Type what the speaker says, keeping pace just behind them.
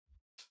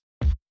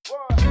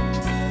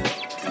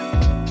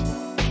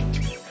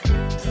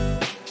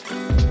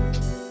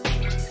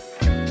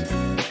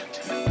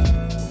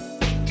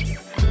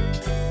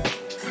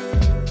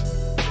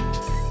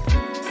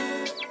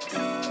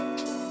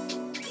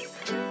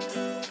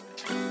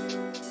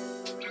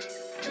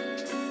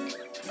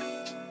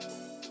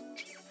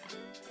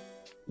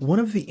One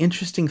of the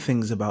interesting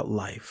things about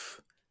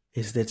life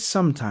is that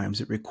sometimes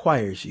it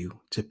requires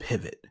you to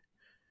pivot.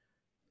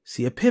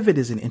 See, a pivot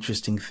is an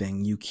interesting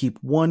thing. You keep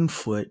one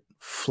foot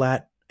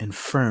flat and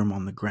firm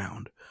on the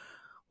ground,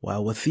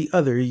 while with the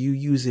other, you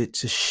use it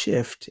to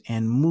shift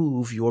and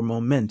move your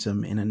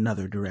momentum in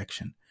another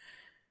direction.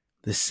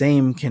 The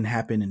same can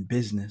happen in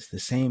business,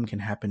 the same can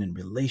happen in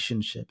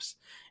relationships,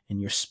 in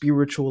your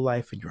spiritual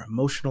life, in your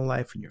emotional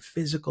life, in your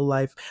physical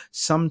life.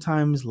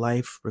 Sometimes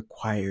life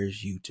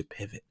requires you to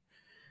pivot.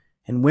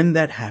 And when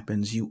that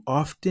happens, you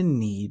often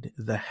need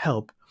the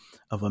help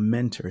of a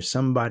mentor,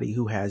 somebody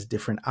who has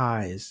different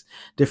eyes,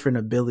 different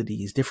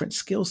abilities, different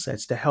skill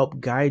sets to help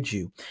guide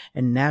you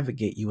and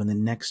navigate you in the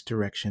next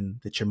direction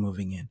that you're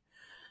moving in.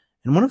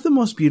 And one of the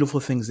most beautiful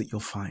things that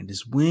you'll find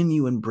is when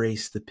you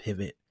embrace the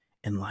pivot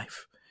in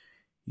life,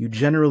 you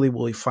generally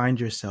will find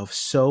yourself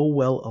so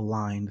well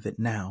aligned that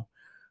now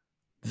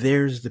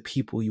there's the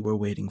people you were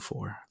waiting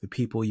for, the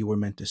people you were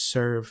meant to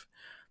serve,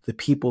 the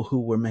people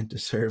who were meant to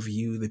serve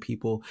you, the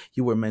people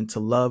you were meant to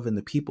love, and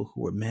the people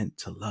who were meant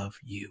to love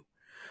you.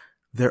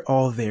 They're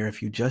all there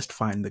if you just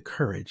find the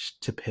courage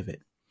to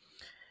pivot.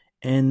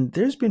 And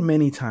there's been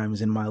many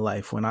times in my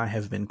life when I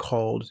have been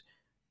called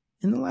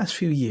in the last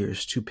few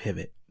years to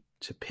pivot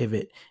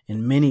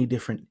in many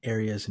different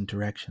areas and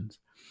directions.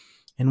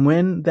 And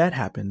when that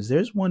happens,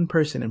 there's one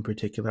person in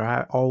particular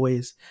I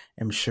always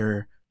am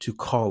sure to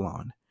call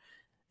on.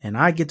 And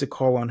I get to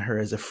call on her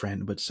as a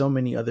friend, but so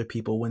many other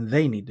people, when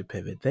they need to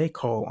pivot, they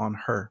call on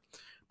her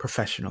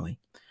professionally.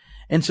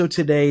 And so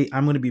today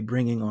I'm going to be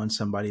bringing on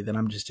somebody that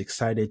I'm just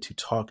excited to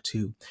talk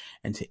to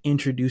and to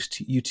introduce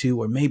to you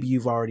to, or maybe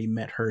you've already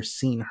met her,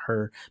 seen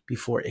her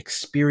before,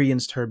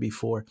 experienced her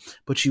before,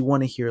 but you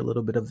want to hear a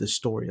little bit of the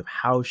story of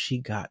how she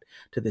got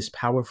to this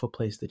powerful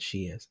place that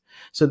she is.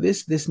 So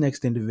this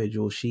next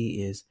individual,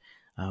 she is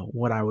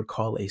what I would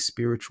call a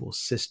spiritual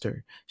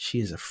sister. She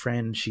is a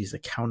friend. She's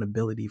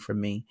accountability for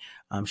me.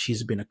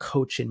 She's been a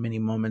coach in many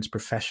moments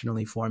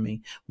professionally for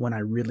me when I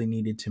really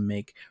needed to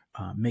make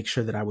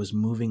sure that I was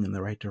moving in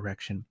the right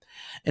direction.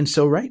 And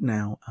so right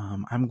now,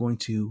 I'm going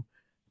to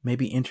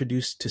maybe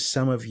introduce to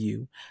some of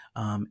you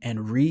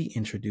and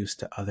reintroduce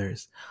to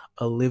others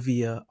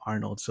Olivia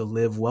Arnold. So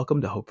Liv,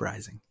 welcome to Hope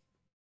Rising.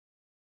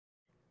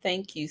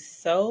 Thank you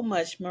so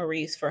much,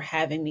 Maurice, for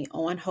having me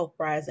on Hope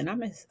Rise. And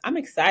I'm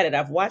excited.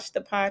 I've watched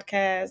the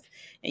podcast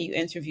and you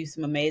interview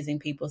some amazing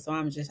people. So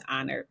I'm just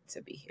honored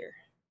to be here.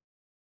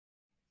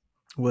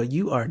 Well,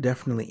 you are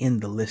definitely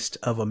in the list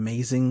of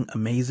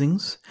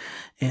amazings.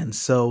 And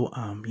so,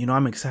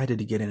 I'm excited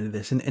to get into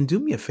this. And do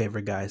me a favor,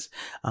 guys,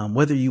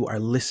 whether you are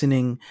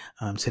listening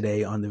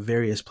today on the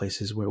various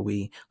places where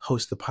we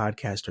host the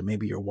podcast, or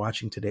maybe you're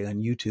watching today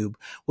on YouTube,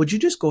 would you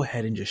just go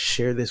ahead and just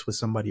share this with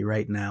somebody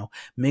right now?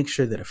 Make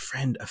sure that a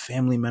friend, a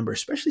family member,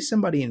 especially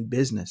somebody in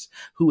business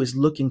who is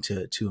looking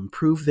to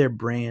improve their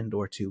brand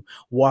or to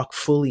walk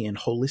fully and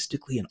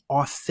holistically and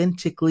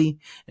authentically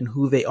in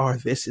who they are,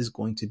 this is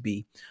going to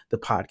be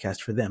the podcast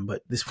for them.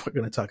 But this, we're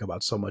going to talk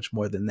about so much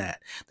more than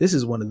that. This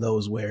is one of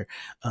those where,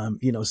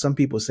 some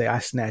people say I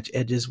snatch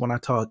edges when I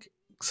talk.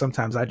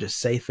 Sometimes I just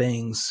say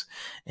things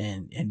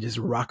and just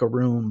rock a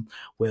room.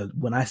 Well,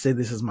 when I say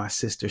this is my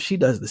sister, she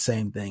does the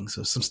same thing.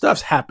 So some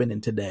stuff's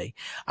happening today.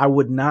 I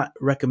would not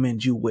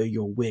recommend you wear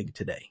your wig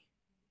today.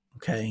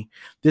 Okay.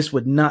 This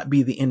would not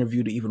be the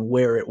interview to even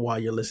wear it while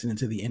you're listening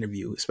to the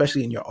interview,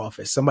 especially in your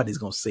office. Somebody's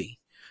going to see.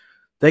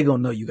 They going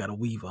to know you got a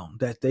weave on.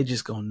 That they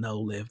just going to know,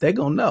 Liv. They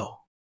going to know.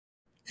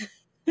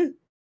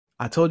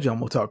 I told you I'm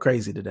gonna talk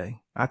crazy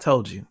today. I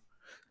told you.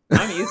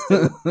 I'm used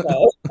to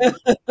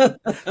it.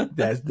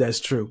 So. That's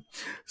true.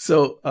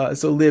 So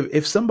Liv,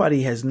 if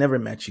somebody has never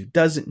met you,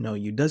 doesn't know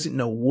you, doesn't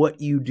know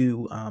what you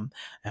do, and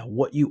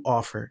what you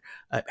offer,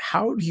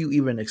 how do you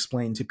even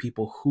explain to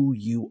people who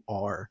you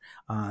are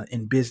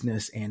in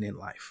business and in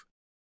life?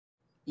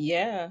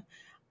 Yeah.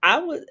 I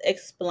would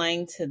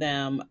explain to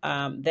them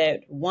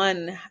that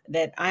one,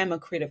 that I'm a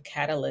creative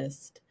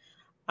catalyst,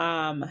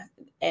 um,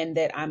 and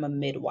that I'm a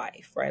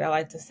midwife, right? I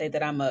like to say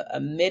that I'm a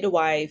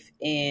midwife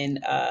in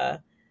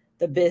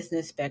the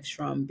business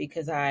spectrum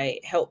because I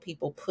help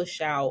people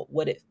push out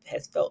what it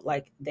has felt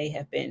like they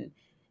have been.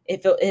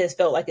 It has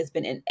felt like it's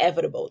been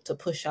inevitable to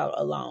push out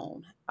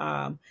alone.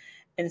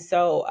 And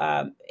so,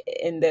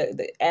 in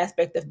the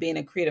aspect of being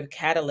a creative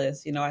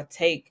catalyst, I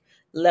take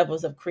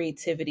levels of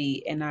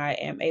creativity and I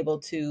am able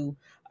to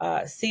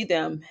see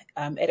them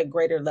at a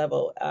greater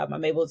level.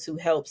 I'm able to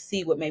help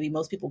see what maybe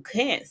most people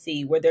can't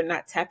see, where they're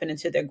not tapping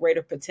into their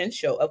greater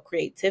potential of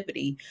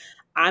creativity.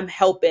 I'm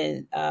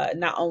helping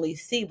not only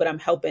see, but I'm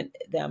helping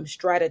them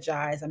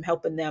strategize. I'm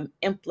helping them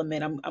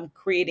implement. I'm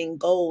creating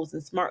goals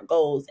and smart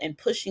goals and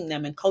pushing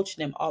them and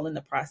coaching them all in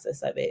the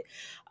process of it.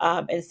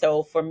 And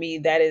so for me,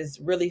 that is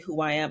really who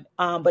I am.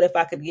 But if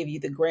I could give you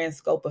the grand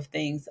scope of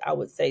things, I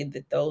would say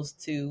that those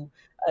two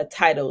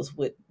titles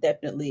would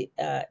definitely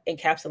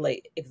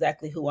encapsulate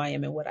exactly who I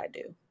am and what I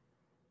do.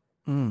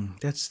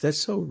 That's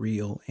so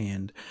real,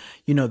 and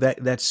you know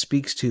that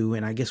speaks to,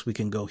 and I guess we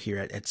can go here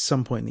at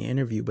some point in the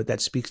interview, but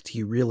that speaks to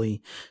you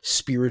really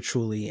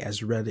spiritually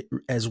as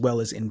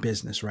well as in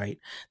business, right?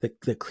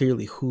 That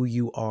clearly who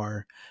you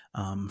are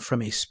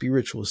from a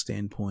spiritual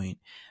standpoint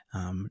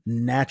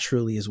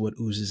naturally is what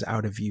oozes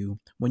out of you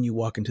when you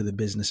walk into the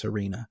business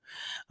arena.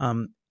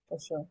 Um, For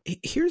sure.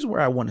 Here's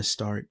where I want to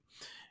start.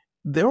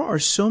 There are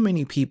so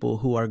many people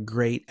who are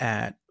great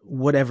at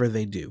whatever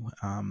they do.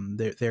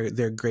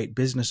 They're great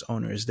business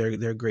owners.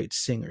 They're great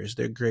singers.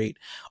 They're great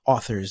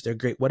authors. They're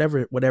great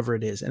whatever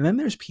it is. And then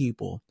there's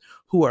people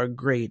who are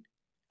great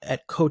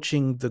at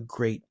coaching the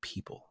great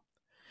people.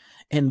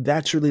 And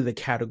that's really the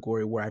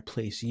category where I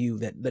place you.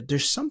 That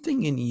there's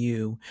something in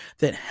you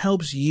that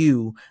helps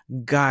you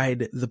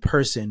guide the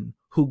person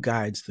who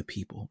guides the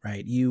people.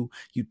 Right? You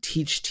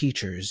teach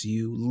teachers.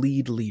 You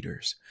lead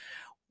leaders.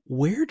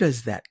 Where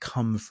does that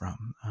come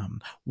from?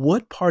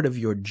 What part of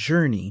your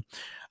journey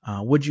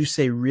would you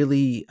say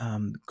really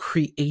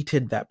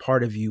created that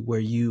part of you where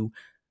you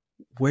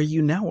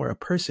now are a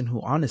person who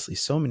honestly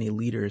so many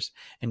leaders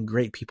and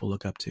great people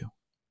look up to?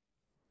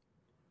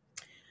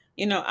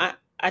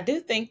 I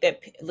do think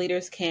that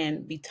leaders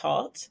can be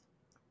taught,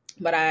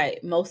 but I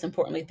most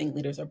importantly think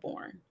leaders are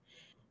born.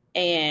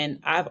 And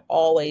I've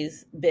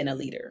always been a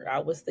leader. I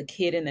was the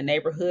kid in the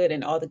neighborhood,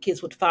 and all the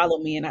kids would follow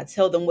me, and I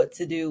tell them what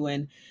to do,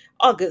 and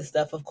all good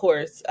stuff, of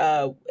course.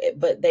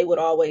 But they would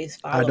always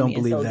I follow don't me,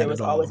 and believe so there that at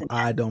was always all. an.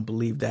 I don't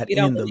believe that You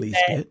don't in the believe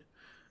least that? bit.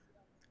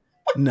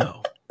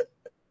 No.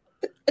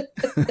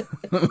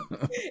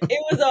 It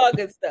was all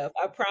good stuff.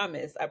 I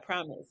promise. I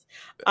promise.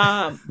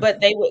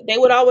 But they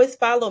would always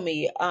follow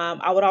me.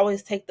 I would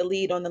always take the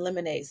lead on the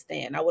lemonade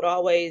stand. I would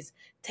always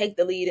take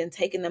the lead in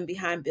taking them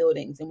behind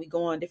buildings, and we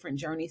go on different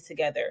journeys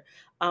together.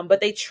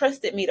 But they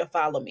trusted me to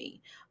follow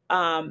me.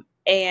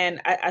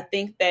 And I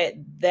think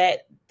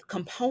that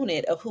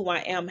component of who I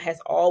am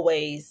has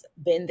always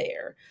been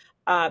there.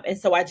 And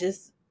so I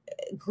just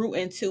grew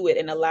into it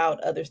and allowed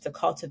others to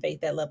cultivate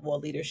that level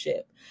of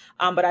leadership.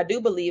 But I do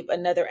believe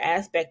another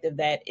aspect of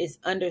that is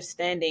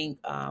understanding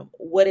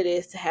what it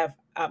is to have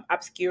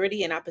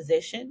obscurity and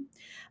opposition,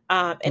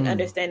 and Mm.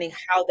 understanding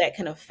how that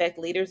can affect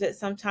leaders at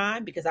some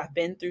time, because I've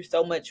been through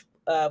so much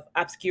of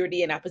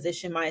obscurity and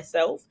opposition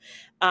myself,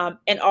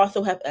 and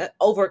also have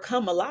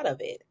overcome a lot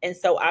of it. And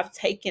so I've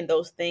taken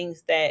those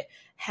things that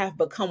have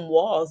become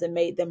walls and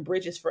made them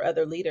bridges for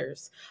other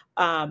leaders,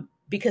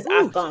 because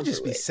I've Ooh, you gone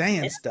just through be it.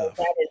 saying And so stuff.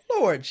 that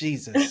Lord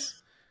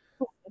Jesus.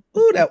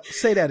 Ooh, that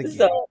say that is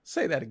so. again.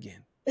 Say that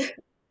again.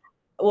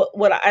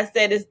 What I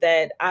said is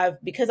that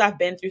because I've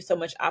been through so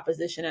much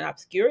opposition and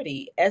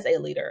obscurity as a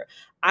leader,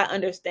 I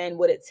understand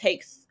what it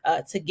takes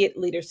to get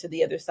leaders to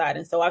the other side.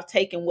 And so I've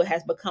taken what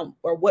has become,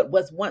 or what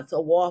was once a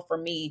wall for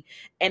me,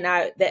 and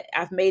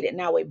I've made it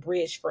now a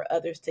bridge for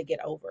others to get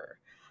over.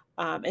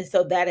 And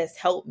so that has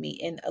helped me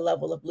in a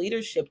level of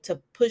leadership to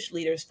push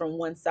leaders from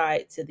one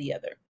side to the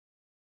other.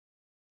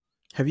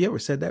 Have you ever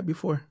said that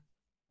before?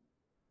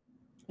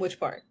 Which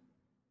part?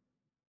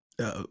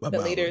 The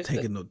About leaders.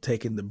 taking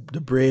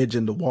the bridge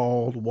and the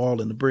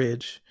wall and the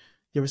bridge.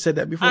 You ever said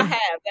that I before?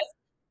 have. That's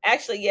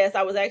actually, yes.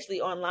 I was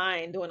actually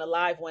online doing a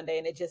live one day,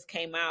 and it just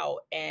came out,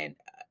 and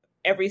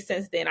ever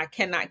since then, I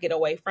cannot get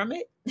away from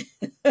it.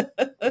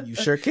 You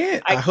sure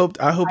can't. I I hope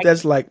I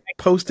that's like get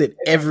posted away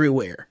from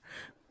everywhere.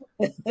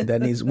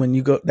 That needs when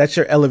you go. That's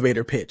your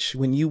elevator pitch.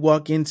 When you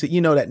walk into,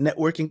 that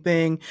networking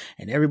thing,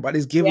 and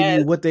everybody's it. giving Yes.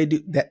 you what they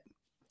do.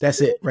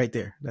 That's it right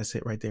there. That's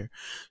it right there.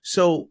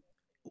 So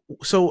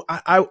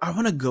I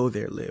want to go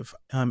there, Liv.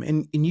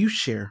 And you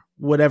share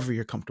whatever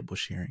you're comfortable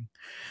sharing.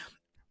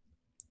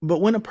 But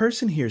when a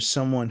person hears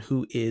someone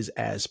who is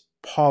as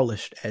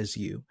polished as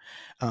you,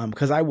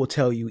 because I will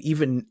tell you,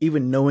 even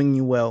knowing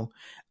you well,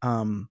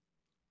 um,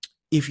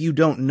 if you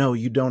don't know,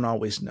 you don't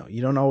always know.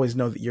 You don't always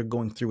know that you're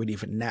going through it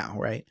even now,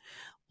 right?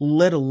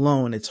 Let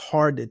alone it's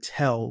hard to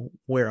tell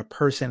where a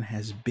person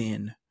has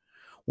been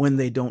when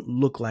they don't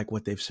look like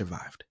what they've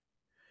survived.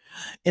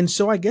 And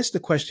so I guess the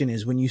question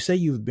is, when you say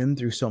you've been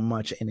through so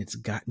much and it's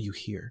gotten you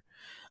here,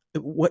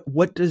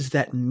 what does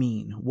that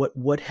mean?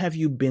 What have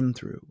you been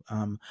through?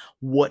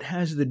 What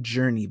has the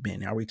journey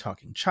been? Are we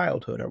talking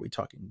childhood? Are we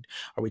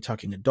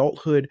talking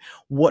adulthood?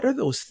 What are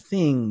those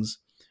things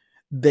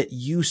that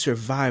you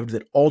survived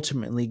that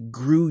ultimately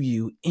grew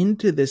you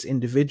into this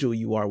individual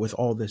you are, with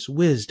all this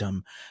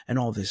wisdom and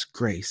all this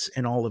grace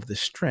and all of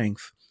this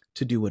strength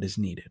to do what is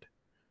needed?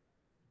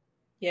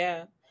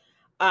 Yeah.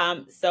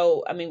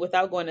 So I mean,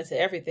 without going into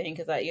everything,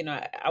 because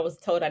I was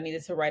told I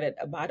needed to write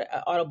about an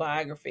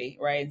autobiography,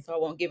 right? So I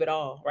won't give it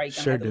all, right?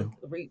 You're gonna Sure have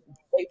to do.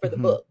 wait for the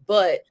Hmm. book.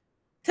 But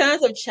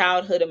tons of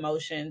childhood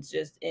emotions,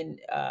 just in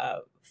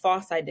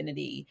false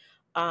identity.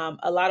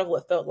 A lot of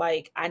what felt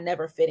like I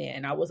never fit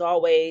in. I was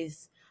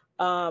always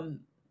um,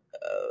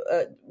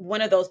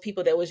 one of those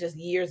people that was just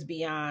years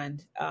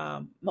beyond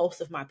most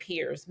of my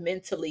peers,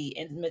 mentally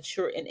and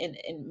mature,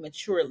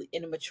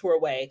 in a mature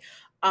way.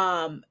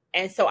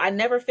 And so I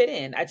never fit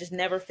in. I just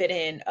never fit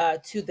in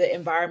to the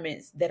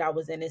environments that I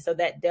was in. And so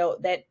that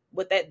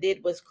what that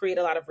did was create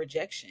a lot of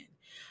rejection.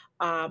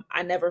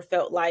 I never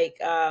felt like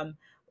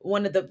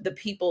one of the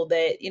people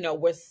that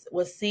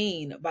was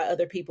seen by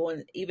other people,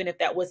 and even if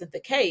that wasn't the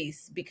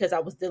case, because I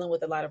was dealing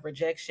with a lot of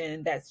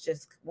rejection, that's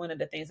just one of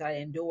the things I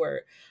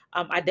endured.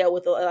 I dealt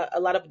with a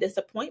lot of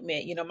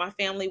disappointment. My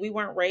family, we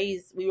were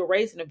raised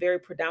in a very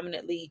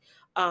predominantly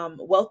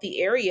wealthy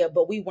area,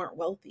 but we weren't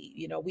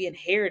wealthy. We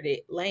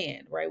inherited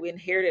land, right? We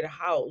inherited a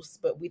house,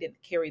 but we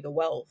didn't carry the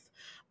wealth.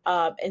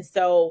 And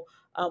so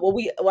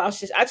I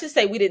should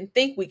say we didn't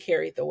think we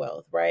carried the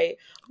wealth, right?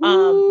 But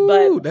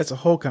Ooh, that's a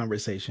whole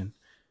conversation.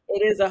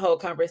 it is a whole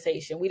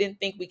conversation. We didn't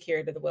think we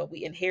carried it well.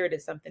 We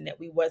inherited something that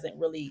we wasn't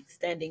really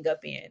standing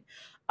up in.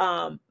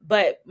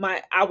 But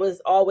I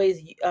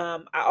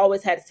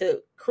always had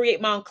to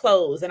create my own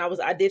clothes, and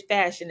I did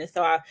fashion, and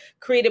so I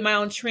created my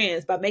own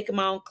trends by making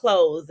my own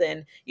clothes,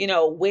 and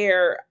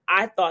where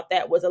I thought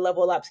that was a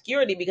level of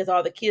obscurity because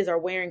all the kids are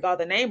wearing all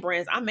the name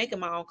brands, I'm making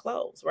my own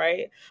clothes,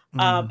 right?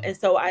 Mm, And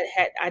so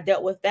I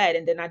dealt with that,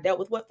 and then I dealt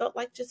with what felt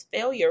like just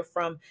failure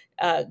from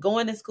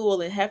going to school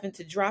and having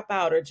to drop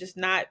out, or just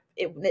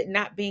it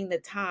not being the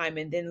time,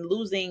 and then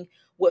losing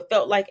what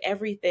felt like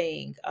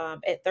everything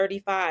at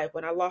 35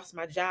 when I lost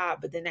my job.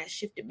 But then that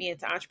shifted me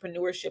into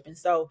entrepreneurship. And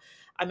so,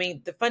 I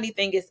mean, the funny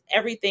thing is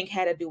everything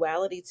had a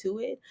duality to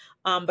it.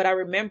 But I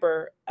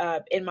remember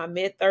in my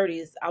mid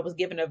 30s, I was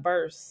given a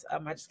verse.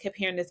 I just kept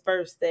hearing this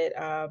verse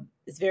that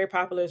is very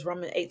popular. Is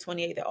Romans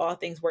 8:28, that all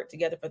things work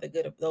together for the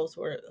good of those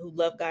who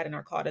love God and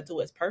are called into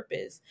his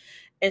purpose.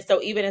 And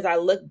so even as I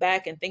look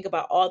back and think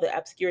about all the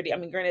obscurity, I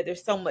mean, granted,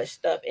 there's so much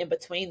stuff in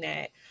between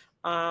that,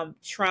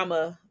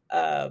 trauma,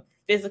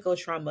 physical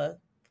trauma,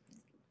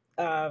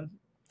 um,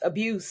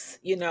 abuse,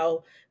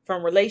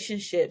 from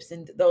relationships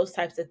and those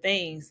types of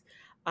things.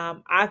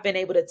 I've been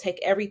able to take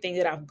everything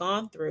that I've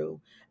gone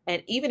through,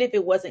 and even if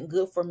it wasn't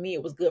good for me,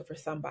 it was good for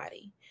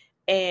somebody.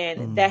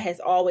 And that mm. has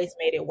always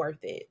made it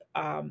worth it.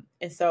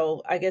 And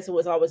so I guess it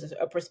was always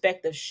a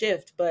perspective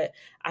shift, but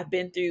I've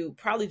been through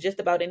probably just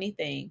about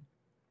anything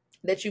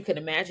that you can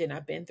imagine.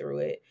 I've been through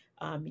it.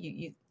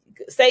 You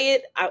say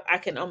it, I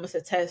can almost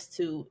attest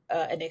to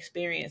an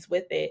experience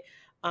with it.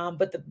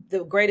 But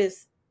the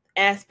greatest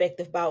aspect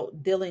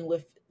about dealing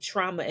with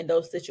trauma in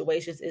those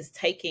situations is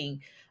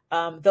taking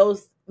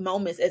those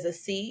moments as a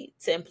seed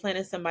to implant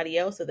in somebody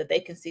else so that they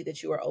can see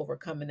that you are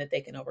overcoming, that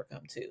they can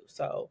overcome too.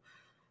 So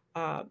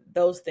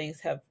those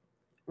things have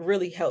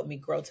really helped me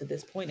grow to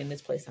this point in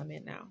this place I'm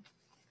in now.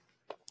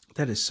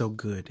 That is so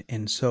good.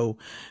 And so,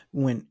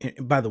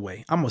 by the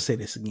way, I'm going to say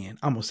this again.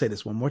 I'm going to say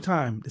this one more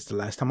time. This is the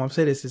last time I'll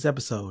say this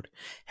episode.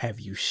 Have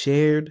you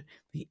shared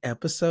the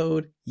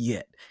episode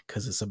yet?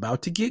 Because it's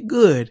about to get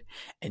good.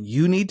 And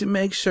you need to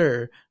make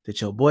sure that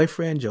your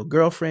boyfriend, your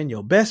girlfriend,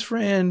 your best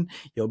friend,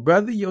 your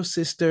brother, your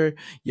sister,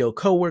 your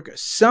coworker,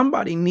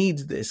 somebody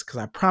needs this. Because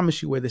I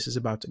promise you where this is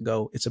about to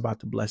go, it's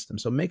about to bless them.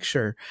 So make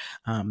sure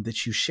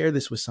that you share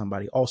this with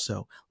somebody.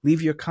 Also,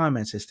 leave your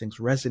comments as things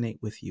resonate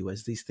with you,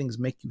 as these things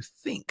make you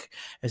think,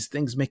 as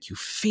things make you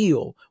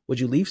feel. Would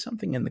you leave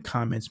something in the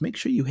comments? Make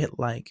sure you hit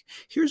like.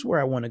 Here's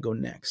where I want to go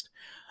next.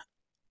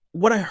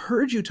 What I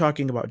heard you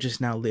talking about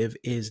just now, Liv,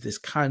 is this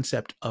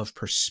concept of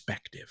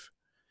perspective.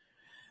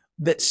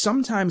 That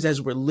sometimes as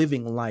we're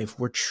living life,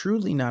 we're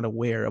truly not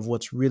aware of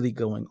what's really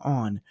going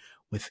on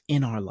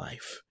within our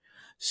life.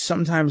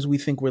 Sometimes we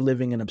think we're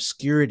living in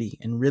obscurity,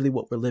 and really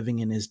what we're living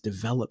in is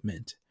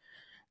development.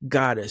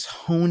 God is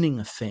honing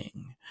a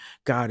thing.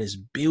 God is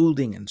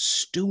building and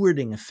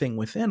stewarding a thing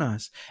within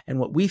us. And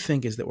what we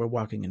think is that we're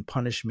walking in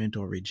punishment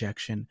or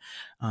rejection.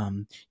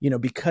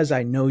 Because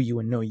I know you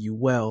and know you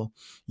well,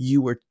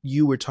 you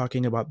were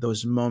talking about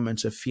those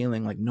moments of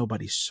feeling like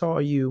nobody saw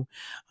you.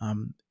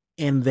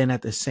 And then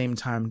at the same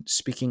time,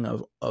 speaking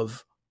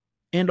of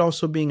and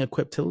also being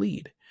equipped to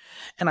lead.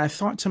 And I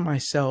thought to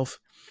myself,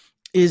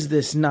 is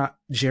this not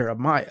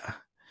Jeremiah?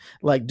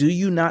 Like, do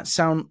you not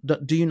sound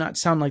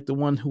like the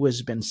one who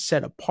has been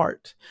set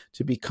apart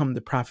to become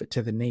the prophet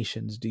to the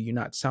nations? Do you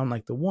not sound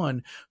like the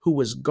one who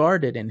was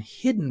guarded and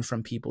hidden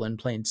from people in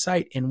plain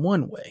sight in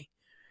one way?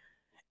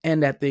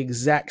 And at the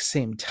exact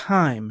same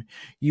time,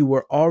 you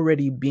were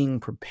already being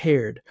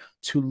prepared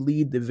to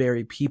lead the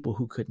very people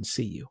who couldn't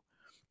see you.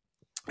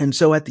 And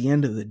so at the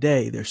end of the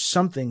day, there's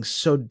something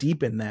so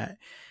deep in that.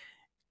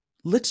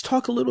 Let's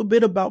talk a little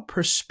bit about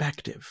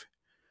perspective.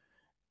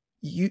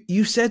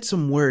 You said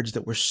some words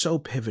that were so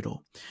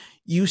pivotal.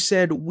 You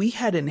said we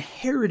had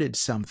inherited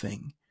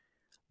something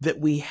that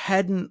we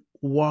hadn't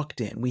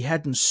walked in, we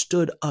hadn't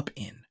stood up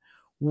in.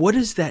 What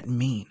does that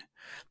mean?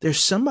 There's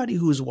somebody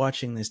who's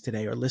watching this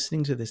today or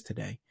listening to this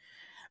today.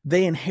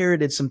 They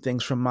inherited some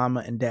things from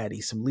mama and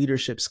daddy, some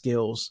leadership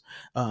skills.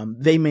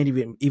 They may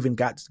even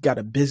got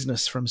a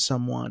business from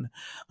someone.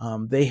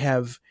 They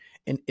have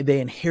and they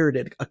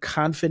inherited a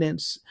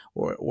confidence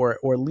or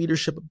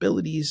leadership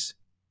abilities,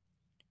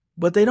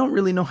 but they don't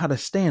really know how to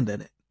stand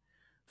in it.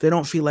 They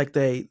don't feel like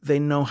they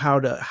know how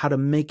to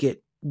make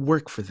it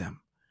work for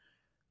them.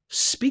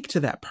 Speak to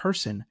that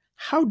person.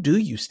 How do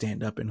you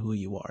stand up in who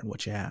you are and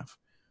what you have?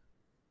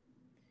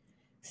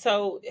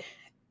 So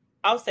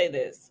I'll say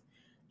this.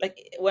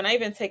 Like when I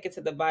even take it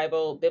to the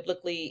Bible,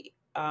 biblically,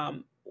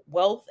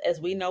 wealth as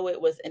we know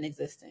it was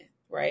inexistent,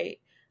 right?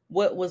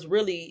 What was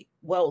really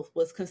wealth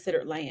was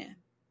considered land.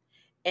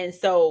 And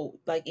so,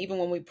 like, even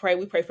when we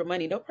pray for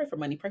money. Don't pray for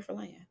money, pray for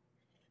land,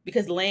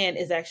 because land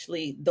is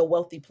actually the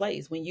wealthy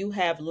place. When you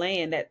have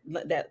land,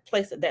 that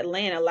place, that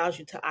land allows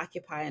you to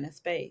occupy in a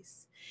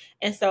space.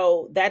 And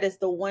so that is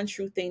the one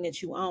true thing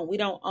that you own. We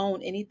don't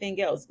own anything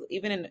else.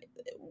 Even in,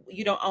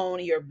 you don't own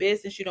your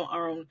business, you don't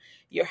own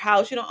your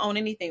house, you don't own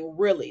anything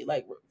really,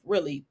 like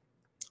really.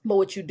 But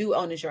what you do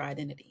own is your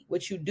identity.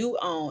 What you do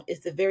own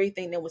is the very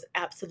thing that was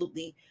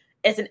absolutely,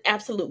 as an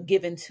absolute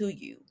given to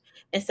you.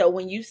 And so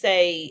when you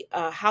say,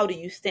 how do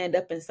you stand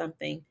up in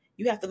something,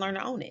 you have to learn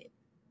to own it.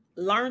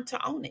 Learn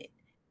to own it.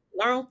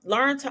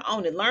 Learn to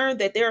own it. Learn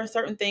that there are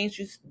certain things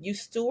you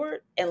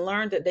steward, and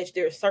learn that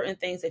there are certain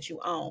things that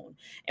you own.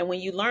 And when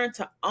you learn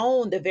to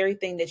own the very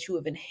thing that you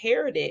have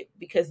inherited,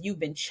 because you've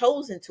been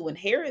chosen to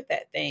inherit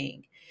that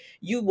thing,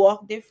 you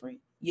walk different,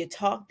 you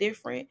talk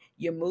different,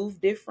 you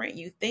move different,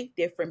 you think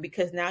different,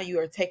 because now you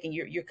are taking,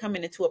 you're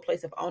coming into a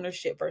place of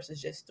ownership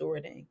versus just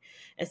stewarding.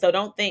 And so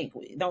don't think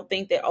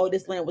that, oh,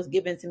 this land was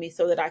given to me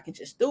so that I can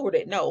just steward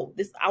it. No,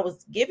 this, I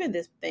was given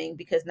this thing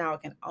because now I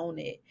can own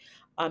it.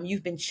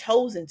 You've been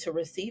chosen to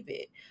receive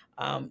it.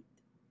 um,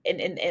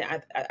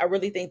 and I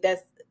really think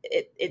that's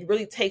it. It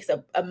really takes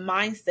a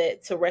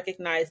mindset to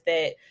recognize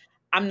that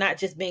I'm not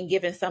just being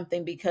given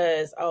something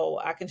because, oh,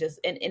 I can just,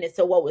 and it's,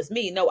 so what was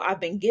me. No, I've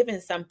been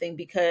given something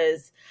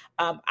because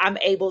I'm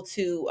able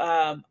to,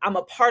 I'm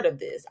a part of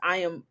this. I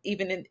am,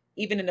 even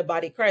in the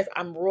body of Christ,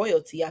 I'm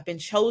royalty. I've been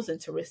chosen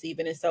to receive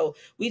it. And so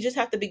we just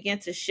have to begin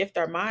to shift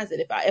our minds that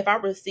if I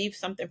receive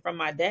something from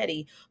my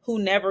daddy who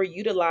never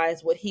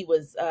utilized what he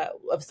was,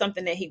 of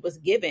something that he was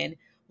given,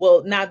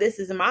 well, now this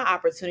is my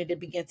opportunity to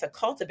begin to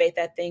cultivate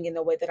that thing in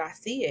the way that I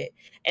see it.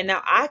 And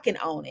now I can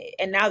own it.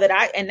 And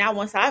now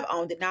once I've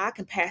owned it, now I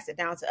can pass it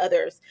down to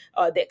others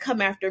that come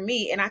after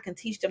me, and I can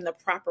teach them the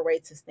proper way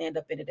to stand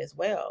up in it as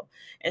well.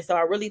 And so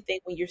I really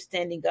think when you're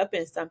standing up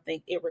in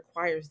something, it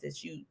requires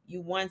this. You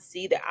one,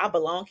 see that I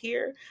belong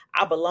here,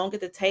 I belong at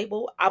the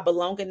table, I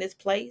belong in this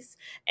place,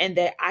 and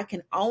that I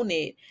can own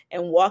it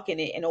and walk in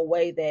it in a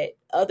way that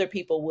other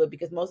people would,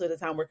 because most of the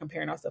time we're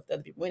comparing ourselves to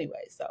other people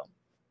anyway. So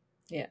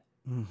yeah.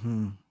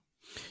 Hmm.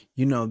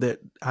 You know that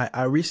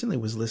I recently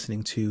was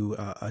listening to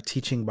a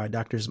teaching by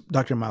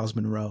Dr. Miles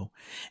Monroe,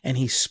 and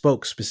he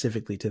spoke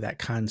specifically to that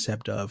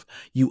concept of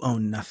you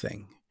own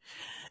nothing.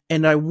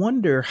 And I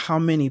wonder how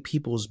many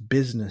people's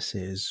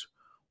businesses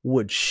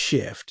would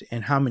shift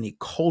and how many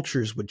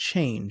cultures would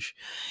change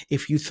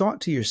if you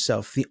thought to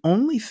yourself, the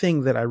only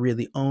thing that I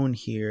really own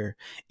here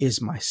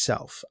is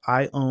myself.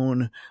 I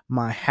own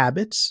my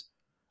habits.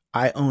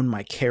 I own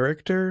my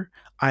character.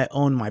 I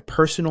own my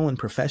personal and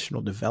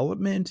professional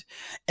development.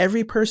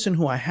 Every person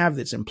who I have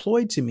that's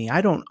employed to me, I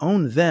don't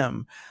own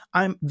them.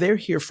 They're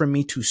here for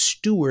me to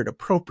steward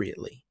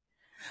appropriately.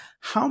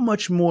 How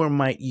much more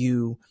might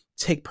you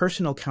take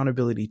personal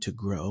accountability to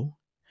grow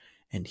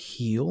and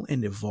heal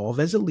and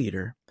evolve as a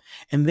leader?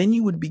 And then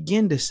you would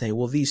begin to say,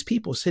 well, these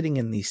people sitting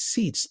in these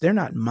seats, they're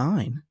not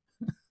mine.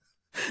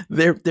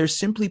 They're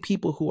simply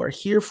people who are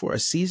here for a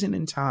season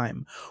in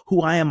time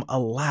who I am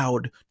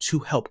allowed to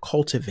help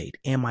cultivate.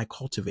 Am I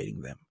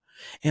cultivating them?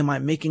 Am I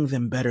making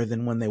them better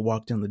than when they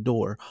walked in the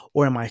door?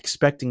 Or am I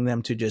expecting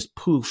them to just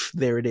poof,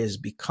 there it is,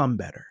 become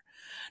better?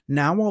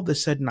 Now all of a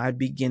sudden I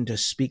begin to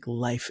speak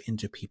life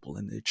into people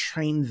and to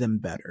train them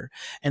better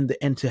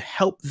and to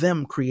help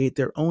them create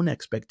their own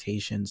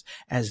expectations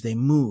as they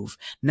move.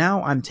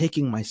 Now I'm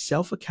taking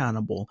myself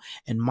accountable,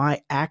 and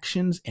my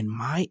actions and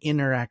my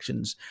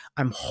interactions,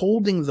 I'm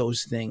holding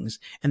those things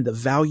and the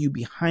value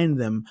behind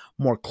them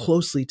more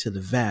closely to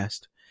the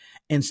vest,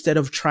 instead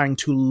of trying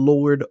to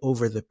lord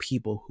over the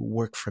people who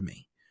work for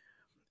me.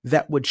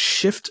 That would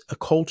shift a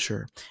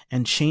culture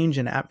and change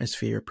an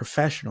atmosphere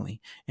professionally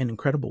in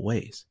incredible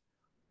ways.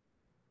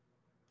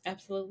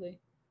 Absolutely.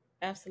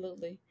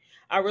 Absolutely.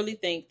 I really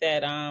think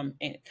that,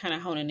 and kind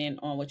of honing in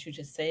on what you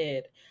just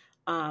said,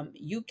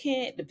 you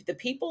can't, the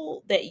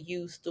people that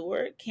you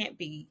steward can't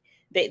be,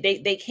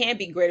 they can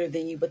be greater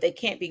than you, but they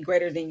can't be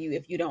greater than you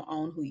if you don't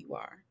own who you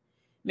are.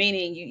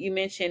 Meaning, you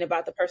mentioned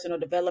about the personal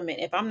development.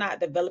 If I'm not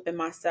developing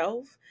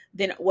myself,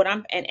 then what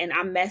and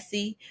I'm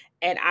messy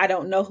and I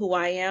don't know who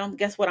I am,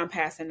 guess what I'm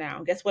passing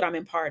down? Guess what I'm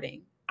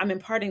imparting? I'm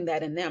imparting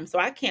that in them. So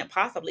I can't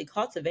possibly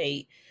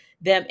cultivate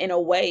them in a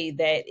way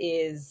that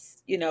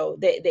is,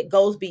 that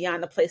goes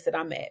beyond the place that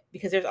I'm at,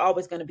 because there's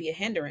always going to be a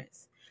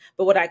hindrance.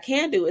 But what I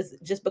can do is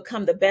just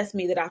become the best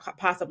me that I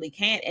possibly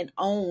can, and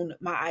own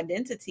my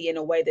identity in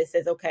a way that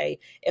says, okay,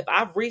 if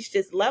I've reached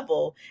this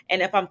level,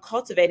 and if I'm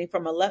cultivating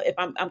from a level, if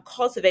I'm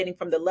cultivating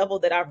from the level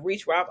that I've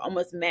reached, where I've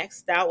almost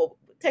maxed out. Well,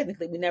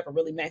 technically, we never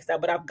really maxed out,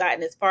 but I've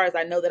gotten as far as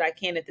I know that I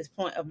can at this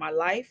point of my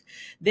life.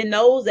 Then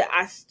those that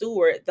I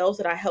steward, those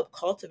that I help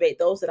cultivate,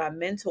 those that I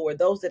mentor,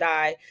 those that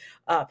I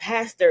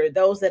pastor,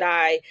 those that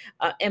I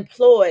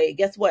employ,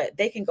 guess what?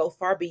 They can go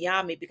far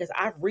beyond me because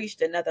I've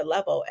reached another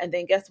level. And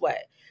then guess what?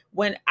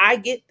 When I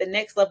get the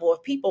next level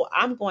of people,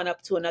 I'm going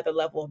up to another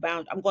level of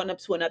bound. I'm going up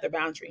to another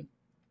boundary.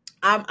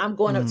 I'm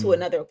going up to Mm,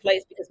 another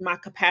place because my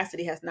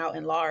capacity has now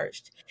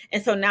enlarged.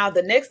 And so now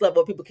the next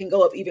level of people can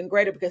go up even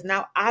greater because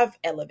now I've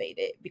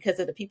elevated because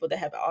of the people that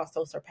have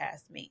also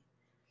surpassed me.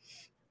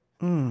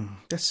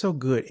 that's so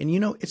good. And you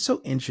know, it's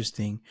so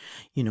interesting.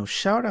 You know,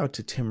 shout out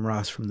to Tim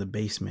Ross from the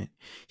basement.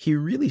 He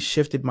really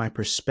shifted my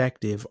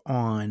perspective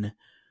on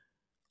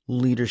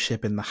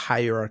leadership and the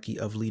hierarchy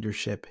of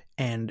leadership,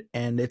 and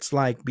it's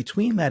like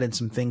between that and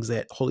some things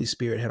that Holy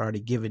Spirit had already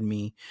given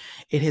me,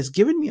 it has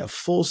given me a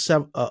full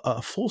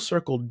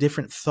circle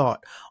different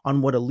thought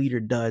on what a leader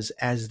does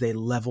as they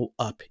level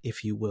up,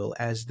 if you will,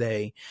 as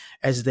they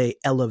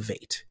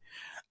elevate.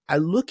 I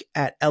look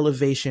at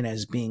elevation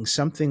as being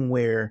something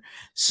where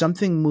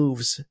something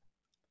moves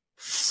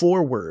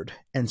forward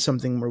and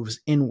something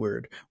moves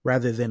inward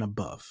rather than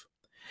above.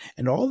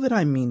 And all that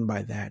I mean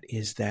by that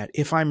is that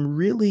if I'm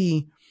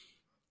really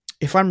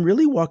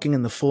walking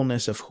in the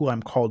fullness of who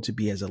I'm called to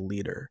be as a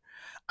leader,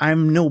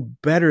 I'm no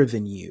better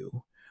than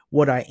you.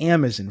 What I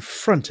am is in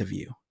front of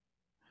you.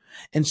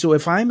 And so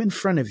if I'm in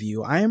front of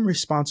you, I am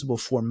responsible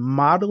for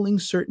modeling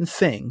certain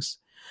things,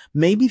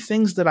 maybe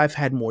things that I've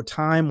had more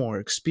time or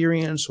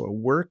experience or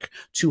work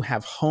to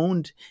have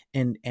honed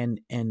and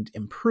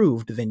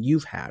improved than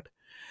you've had.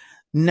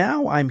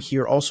 Now I'm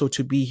here also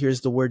to be,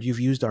 here's the word you've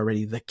used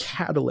already, the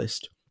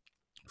catalyst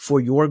for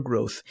your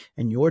growth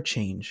and your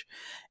change.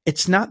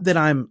 It's not that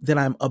I'm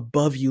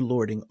above you,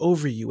 lording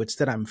over you. It's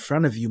that I'm in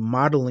front of you,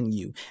 modeling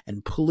you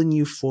and pulling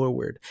you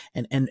forward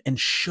and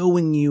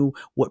showing you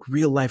what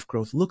real life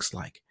growth looks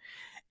like.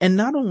 And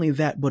not only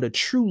that, but a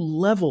true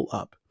level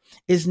up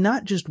is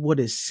not just what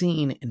is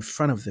seen in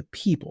front of the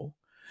people,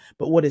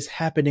 but what is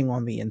happening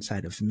on the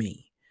inside of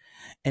me.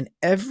 And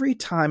every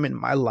time in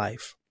my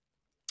life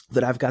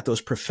that I've got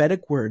those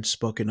prophetic words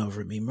spoken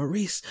over me.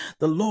 Maurice,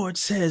 the Lord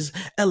says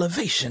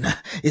elevation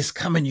is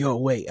coming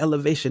your way.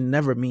 Elevation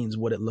never means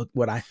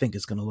what I think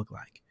it's going to look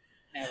like.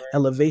 Never.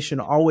 Elevation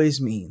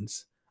always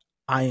means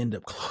I end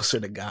up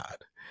closer to God.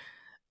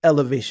 That's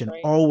Elevation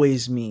right.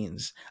 always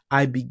means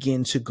I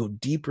begin to go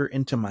deeper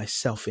into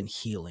myself in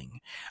healing.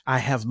 I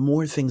have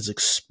more things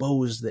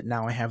exposed that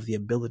now I have the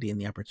ability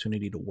and the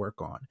opportunity to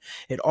work on.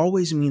 It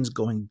always means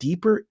going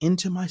deeper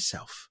into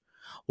myself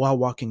while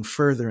walking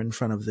further in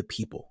front of the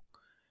people.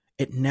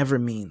 It never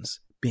means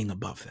being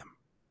above them.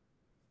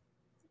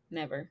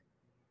 Never.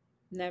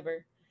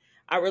 Never.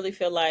 I really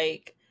feel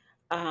like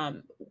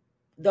um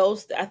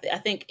those I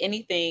think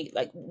anything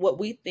like what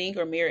we think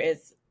or mirror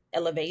as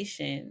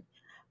elevation,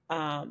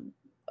 um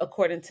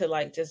according to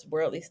like just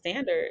worldly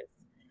standards,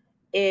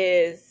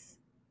 is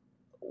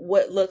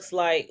what looks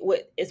like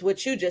what is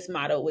what you just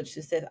modeled, which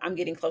just says I'm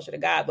getting closer to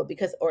God, but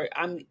because or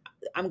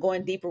I'm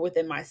going deeper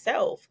within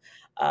myself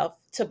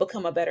to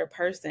become a better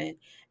person.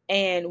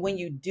 And when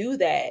you do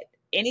that,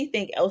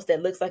 anything else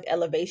that looks like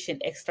elevation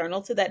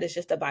external to that is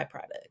just a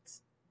byproduct.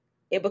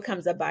 It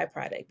becomes a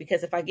byproduct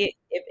because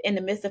if in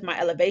the midst of my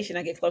elevation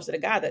I get closer to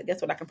God, that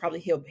guess what, I can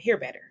probably hear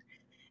better,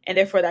 and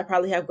therefore I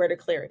probably have greater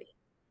clarity.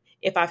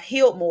 If I've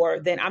healed more,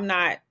 then I'm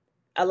not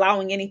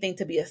allowing anything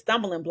to be a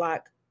stumbling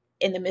block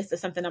in the midst of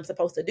something I'm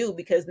supposed to do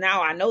because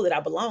now I know that I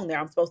belong there.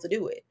 I'm supposed to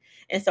do it.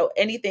 And so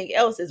anything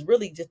else is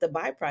really just a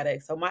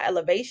byproduct. So my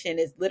elevation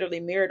is literally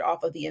mirrored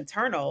off of the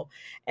internal,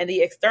 and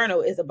the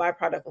external is a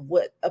byproduct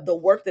of the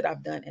work that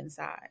I've done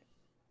inside.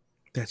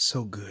 That's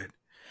so good.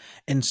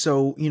 And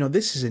so, you know,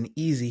 this is an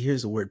easy,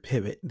 here's the word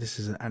pivot.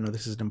 I know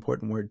this is an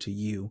important word to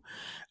you.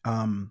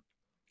 Um,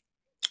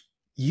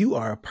 you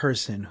are a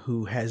person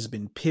who has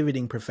been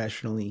pivoting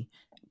professionally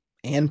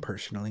and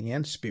personally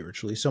and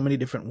spiritually so many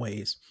different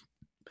ways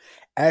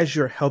as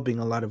you're helping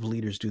a lot of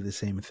leaders do the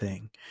same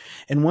thing.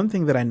 And one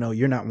thing that I know,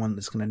 you're not one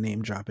that's going to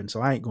name drop, and so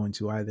I ain't going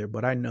to either,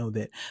 but I know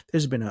that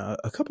there's been a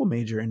couple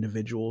major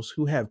individuals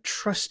who have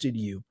trusted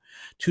you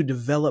to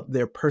develop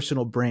their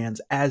personal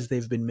brands as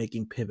they've been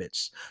making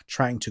pivots,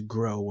 trying to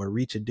grow or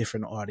reach a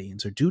different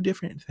audience or do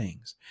different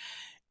things.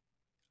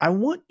 I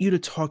want you to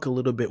talk a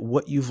little bit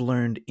what you've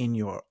learned in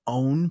your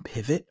own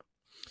pivot,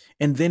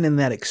 and then in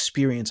that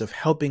experience of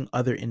helping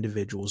other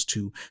individuals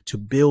to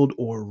build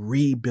or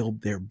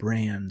rebuild their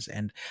brands,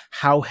 and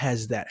how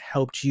has that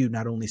helped you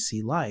not only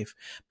see life,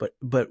 but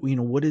you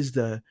know, what is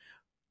the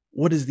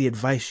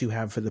advice you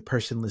have for the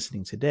person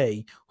listening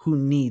today who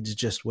needs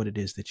just what it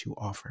is that you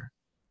offer?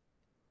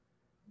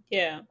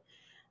 Yeah.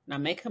 And I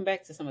may come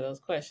back to some of those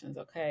questions,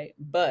 okay?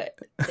 But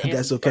to answer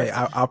That's the okay. first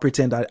one, I'll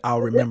pretend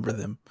I'll remember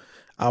them.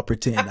 I'll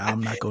pretend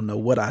I'm not gonna know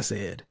what I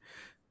said.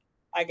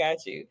 I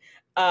got you.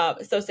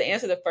 So to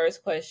answer the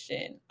first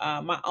question,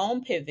 my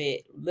own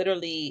pivot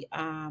literally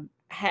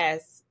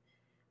has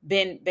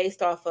been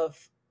based off of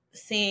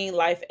seeing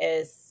life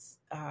as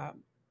a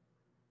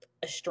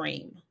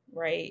stream,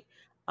 right?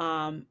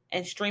 And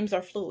streams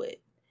are fluid.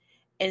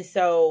 And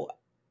so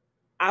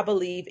I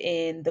believe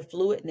in the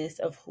fluidness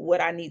of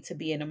what I need to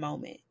be in a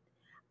moment.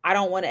 I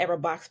don't want to ever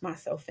box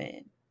myself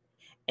in.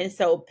 And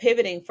so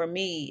pivoting for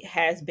me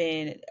has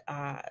been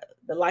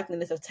the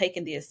likeliness of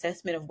taking the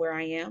assessment of where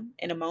I am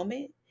in a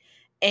moment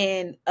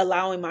and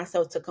allowing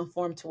myself to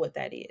conform to what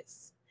that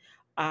is.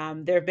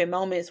 There have been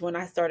moments when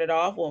I started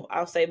off, well,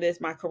 I'll say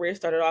this, my career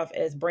started off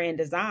as brand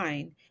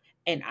design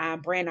and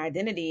brand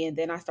identity. And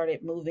then I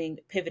started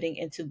pivoting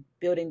into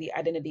building the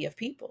identity of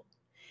people,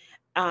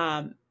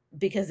 um,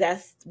 because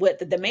that's what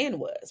the demand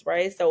was,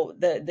 right? So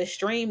the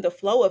stream, the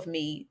flow of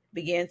me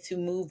began to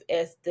move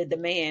as the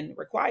demand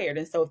required.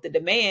 And so if the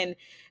demand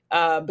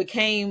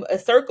became a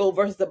circle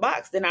versus a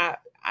box, then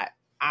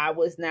I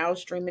was now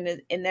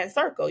streaming in that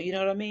circle. You know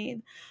what I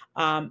mean?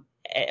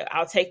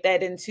 I'll take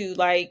that into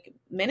like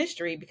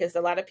ministry, because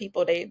a lot of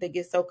people, they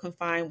get so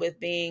confined with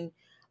being,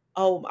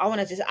 oh, I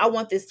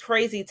want this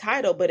crazy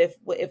title. But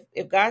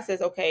if God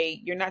says,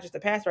 okay, you're not just a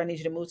pastor, I need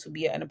you to move to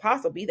be an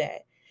apostle, be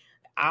that.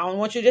 I don't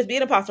want you to just be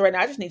an apostle right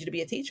now. I just need you to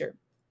be a teacher.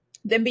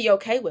 Then be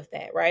okay with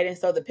that, right? And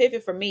so the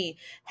pivot for me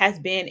has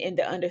been in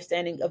the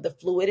understanding of the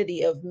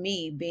fluidity of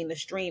me being the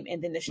stream,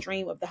 and then the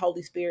stream of the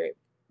Holy Spirit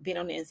being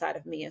on the inside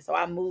of me. And so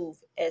I move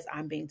as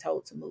I'm being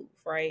told to move,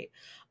 right?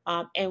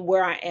 And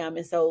where I am.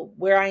 And so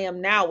where I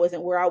am now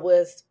wasn't where I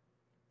was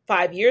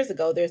 5 years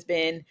ago. There's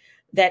been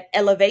that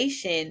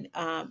elevation,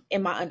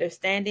 in my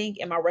understanding,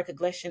 in my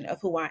recognition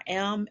of who I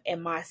am,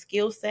 in my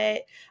skill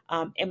set,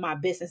 in my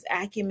business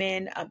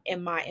acumen,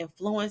 in my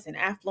influence and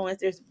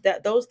affluence. There's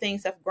that those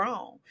things have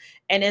grown,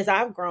 and as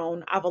I've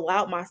grown, I've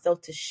allowed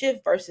myself to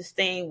shift versus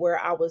staying where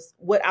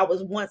what I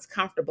was once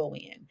comfortable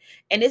in,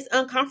 and it's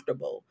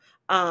uncomfortable.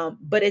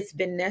 But it's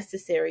been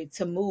necessary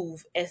to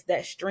move as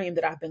that stream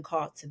that I've been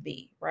called to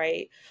be,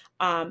 right?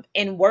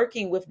 And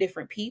working with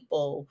different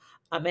people,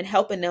 and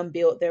helping them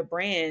build their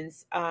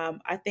brands.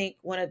 I think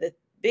one of the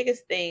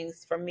biggest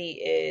things for me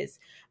is,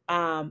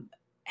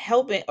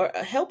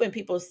 helping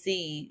people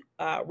see,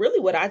 really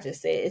what I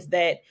just said is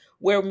that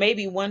where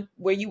you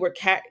were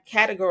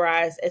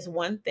categorized as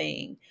one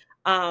thing,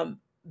 um,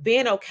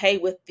 being okay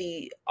with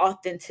the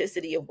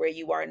authenticity of where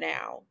you are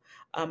now.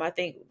 I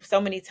think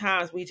so many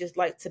times we just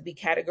like to be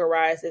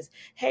categorized as,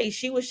 hey,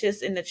 she was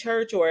just in the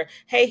church, or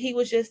hey, he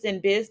was just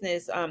in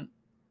business.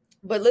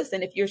 But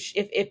listen,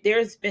 if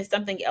there's been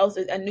something else,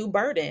 a new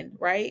burden,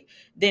 right,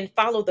 then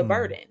follow the Mm,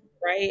 burden,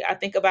 right? I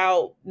think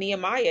about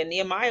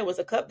Nehemiah was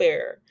a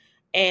cupbearer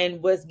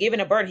and was given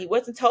a burden. He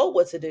wasn't told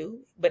what to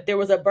do, but there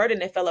was a burden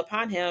that fell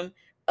upon him,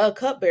 a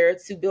cupbearer,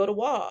 to build a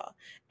wall.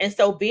 And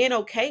so being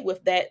okay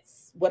with that,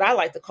 what I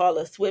like to call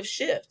a swift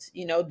shift,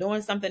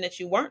 doing something that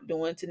you weren't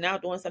doing to now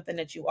doing something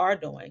that you are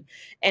doing,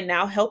 and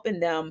now helping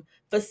them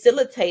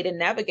facilitate and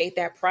navigate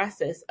that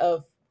process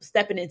of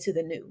stepping into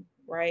the new,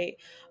 right?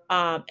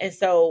 And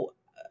so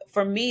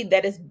for me,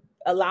 that is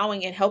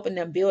allowing and helping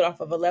them build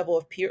off of a level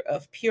of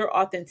pure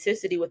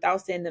authenticity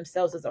without seeing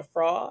themselves as a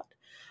fraud.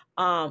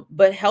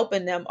 But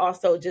helping them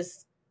also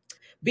just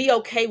be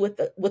okay with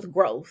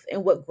growth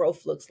and what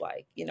growth looks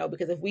like,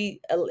 because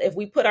if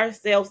we put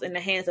ourselves in the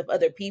hands of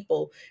other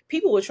people,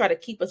 people will try to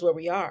keep us where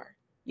we are.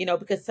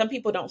 Because some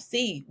people don't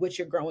see what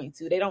you're growing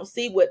to. They don't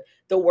see what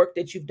the work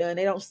that you've done.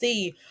 They don't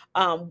see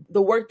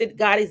the work that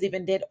God has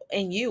even did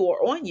in you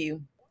or on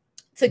you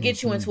to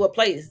get you into mhm, a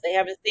place. They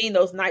haven't seen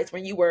those nights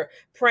when you were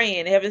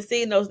praying. They haven't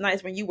seen those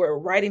nights when you were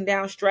writing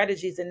down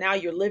strategies and now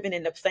you're living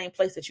in the same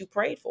place that you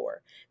prayed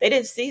for. They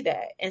didn't see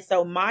that. And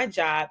so my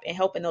job in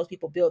helping those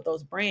people build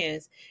those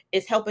brands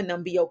is helping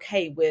them be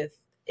okay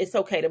with, it's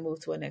okay to move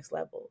to a next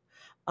level.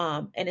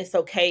 And it's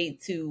okay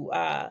to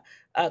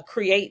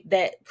create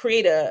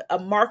a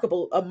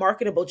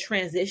marketable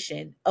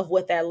transition of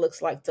what that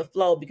looks like to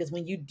flow. Because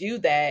when you do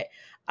that,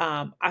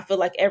 I feel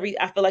like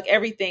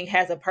everything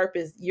has a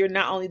purpose. You're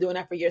not only doing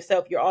that for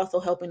yourself, you're also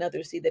helping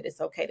others see that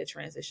it's okay to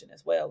transition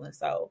as well. And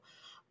so,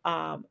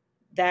 um,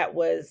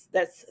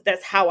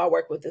 that's how I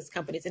work with this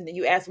companies. And then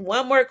you asked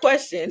one more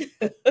question,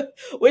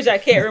 which I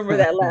can't remember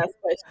that mhm. last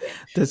question.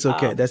 That's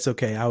okay. Um, That's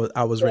okay.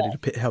 I was ready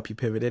to help you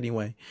pivot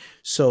anyway.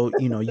 So,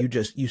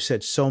 you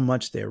said so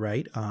much there,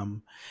 right?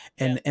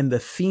 yeah, And the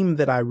theme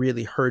that I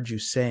really heard you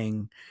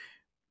saying,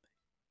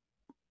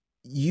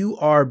 you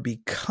are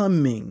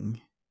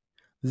becoming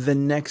the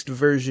next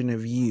version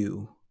of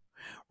you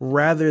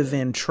rather yeah,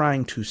 than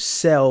trying to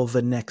sell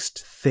the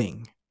next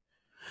thing.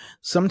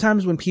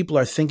 Sometimes when people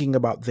are thinking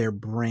about their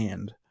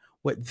brand,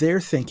 what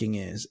they're thinking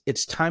is,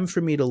 it's time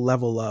for me to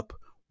level up.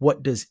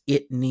 What does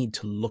it need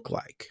to look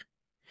like?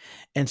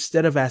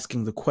 Instead of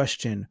asking the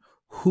question,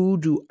 who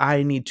do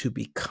I need to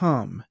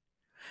become?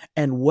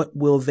 And what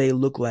will they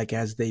look like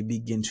as they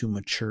begin to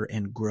mature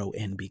and grow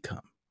and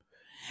become?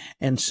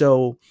 And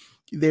so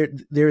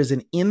there is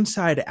an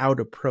inside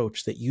out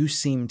approach that you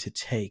seem to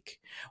take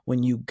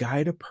when you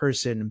guide a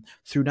person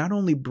through not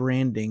only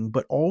branding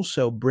but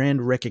also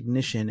brand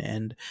recognition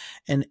and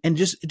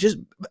just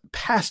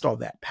past all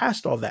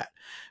that,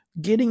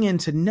 getting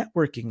into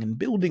networking and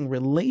building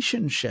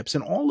relationships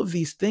and all of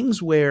these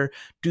things. Where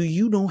do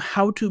you know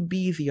how to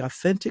be the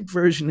authentic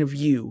version of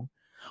you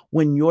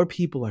when your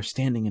people are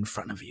standing in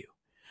front of you,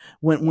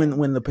 when yeah,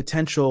 the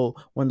potential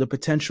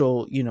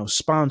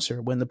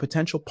sponsor, when the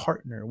potential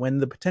partner, when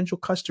the potential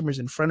customers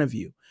in front of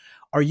you,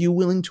 are you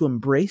willing to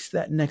embrace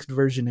that next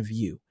version of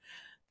you?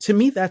 To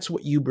me, that's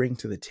what you bring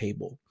to the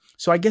table.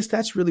 So I guess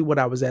that's really what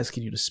I was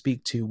asking you to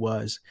speak to,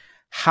 was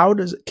How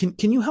does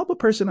can you help a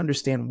person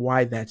understand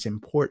why that's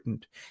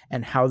important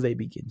and how they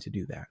begin to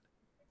do that?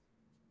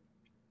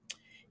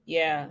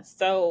 Yeah.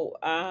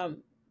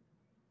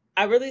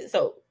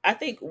 I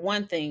think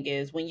one thing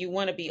is when you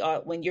want to be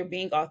when you're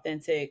being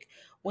authentic,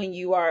 when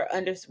you're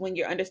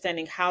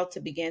understanding how to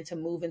begin to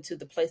move into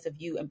the place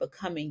of you and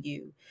becoming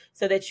you,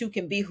 so that you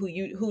can be who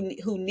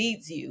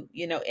needs you,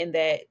 in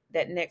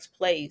that next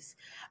place.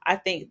 I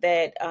think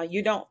that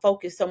you don't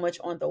focus so much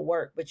on the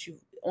work, but you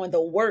on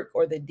the work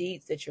or the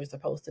deeds that you're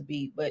supposed to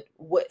be, but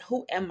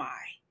who am I?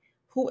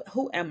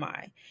 Who am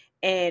I?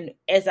 And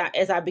as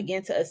I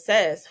begin to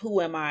assess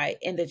who am I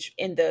in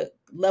the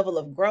level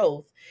of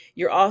growth,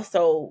 you're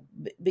also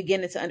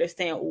beginning to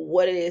understand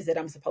what it is that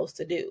I'm supposed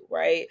to do,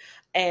 right?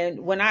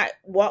 And when I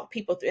walk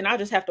people through, and I'll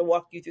just have to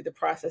walk you through the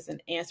process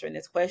and answering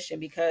this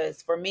question,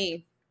 because for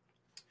me,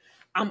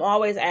 I'm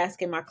always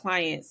asking my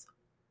clients,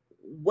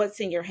 what's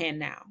in your hand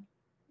now?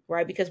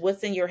 Right? Because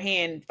what's in your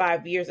hand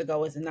 5 years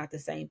ago is not the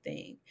same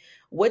thing.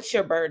 What's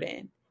your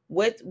burden?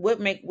 What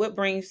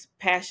brings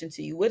passion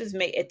to you? What is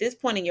make at this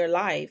point in your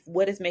life?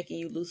 What is making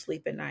you lose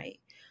sleep at night?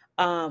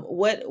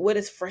 What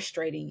is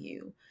frustrating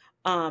you?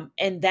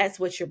 And that's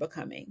what you're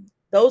becoming.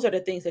 Those are the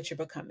things that you're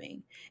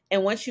becoming.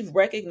 And once you've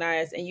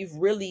recognized and you've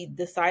really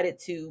decided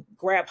to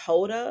grab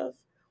hold of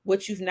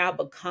what you've now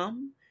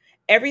become,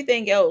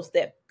 everything else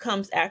that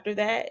comes after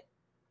that,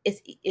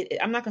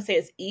 I'm not gonna say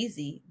it's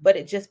easy, but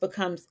it just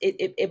becomes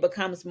it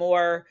becomes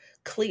more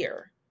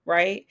clear,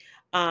 right?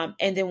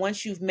 And then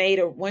once you've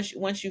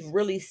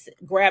really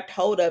grabbed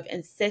hold of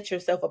and set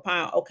yourself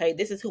upon, okay,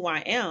 this is who I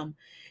am.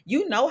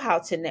 You know how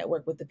to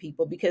network with the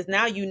people, because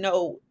now you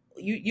know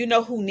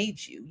who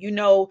needs you. You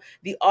know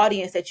the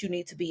audience that you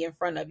need to be in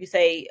front of. You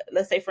say,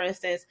 let's say for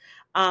instance,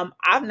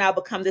 I've now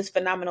become this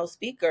phenomenal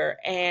speaker,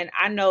 and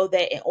I know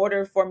that in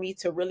order for me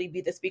to really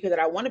be the speaker that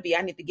I want to be,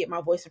 I need to get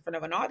my voice in front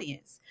of an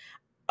audience.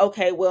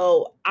 Okay,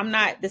 well, I'm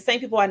not the same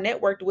people I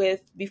networked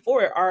with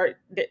before are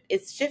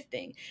it's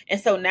shifting.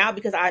 And so now,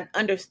 because I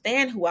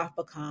understand who I've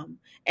become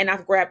and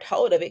I've grabbed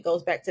hold of it,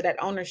 goes back to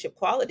that ownership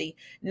quality.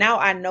 Now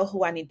I know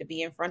who I need to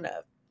be in front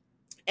of.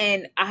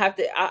 And I have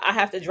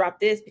to drop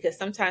this, because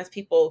sometimes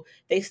people,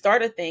 they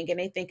start a thing and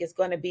they think it's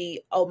going to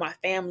be, oh, my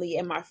family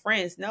and my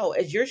friends. No,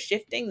 as you're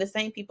shifting, the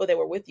same people that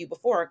were with you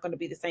before aren't going to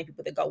be the same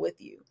people that go with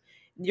you.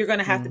 You're going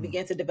to have to Mm,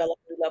 begin to develop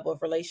a new level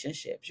of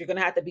relationships. You're going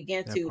to have to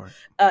begin that to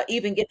part.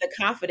 even get the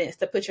confidence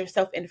to put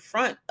yourself in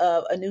front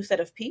of a new set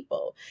of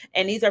people.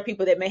 And these are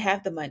people that may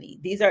have the money.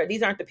 These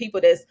aren't the people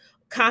that's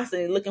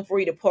constantly looking for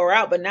you to pour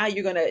out, but now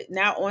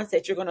on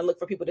set, you're going to look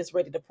for people that's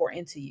ready to pour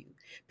into you.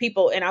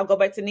 People, and I'll go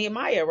back to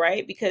Nehemiah,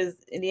 right? Because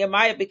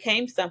Nehemiah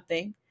became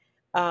something.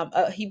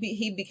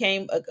 He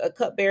became a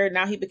cupbearer.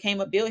 Now he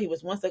became a builder. He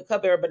was once a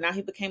cupbearer, but now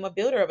he became a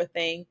builder of a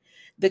thing.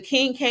 The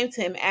king came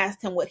to him,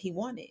 asked him what he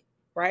wanted.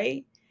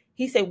 Right?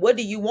 He said, "What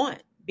do you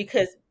want?"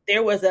 Because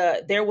there was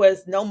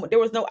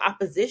no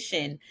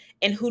opposition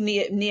in who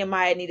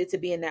Nehemiah needed to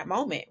be in that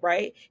moment.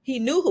 Right? He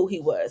knew who he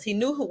was. He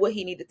knew what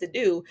he needed to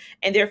do,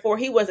 and therefore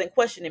he wasn't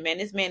questioning. Man,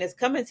 this man is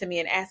coming to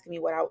me and asking me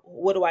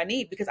what do I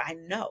need, because I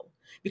know,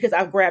 because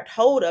I've grabbed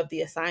hold of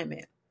the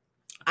assignment.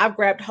 I've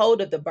grabbed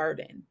hold of the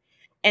burden.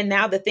 And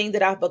now the thing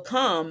that I've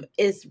become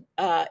is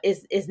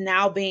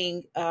now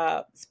being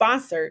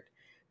sponsored,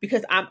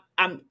 because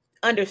I'm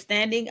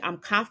understanding, I'm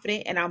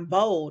confident, and I'm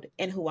bold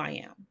in who I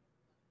am.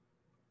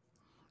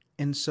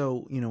 And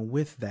so,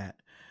 with that,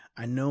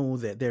 I know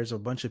that there's a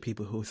bunch of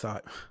people who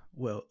thought,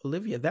 well,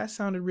 Olivia, that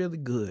sounded really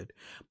good,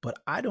 but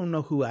I don't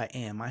know who I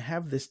am. I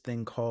have this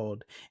thing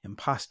called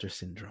imposter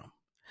syndrome.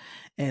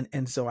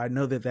 And so I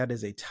know that that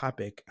is a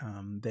topic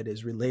that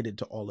is related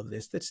to all of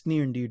this. That's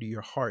near and dear to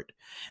your heart.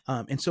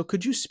 And so,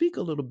 could you speak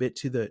a little bit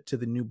to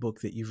the new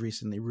book that you've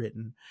recently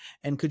written,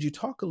 and could you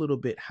talk a little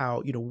bit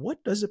how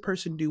what does a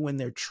person do when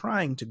they're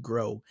trying to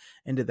grow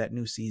into that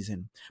new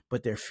season,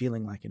 but they're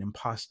feeling like an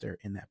imposter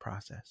in that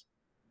process?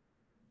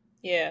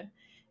 Yeah.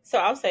 So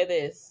I'll say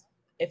this: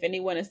 if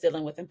anyone is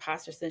dealing with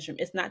imposter syndrome,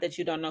 it's not that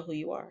you don't know who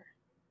you are.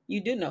 You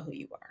do know who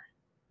you are.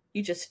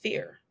 You just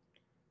fear.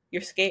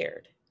 You're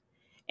scared.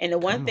 And the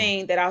one Come on.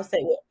 thing that I'll say,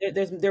 well,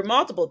 there are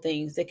multiple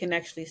things that can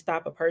actually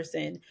stop a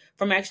person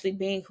from actually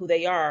being who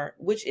they are,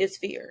 which is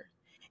fear.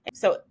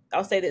 So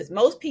I'll say this: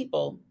 most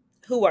people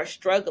who are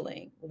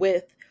struggling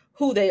with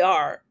who they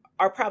are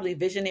probably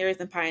visionaries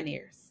and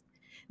pioneers.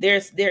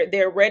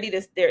 They're ready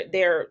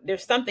to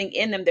there's something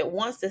in them that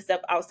wants to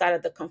step outside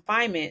of the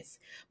confinements,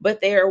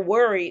 but they are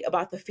worried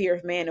about the fear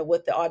of man and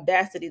what the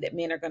audacity that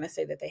men are going to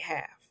say that they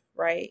have,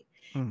 right?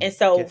 And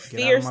so Get out of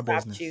fear my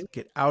stops business. you.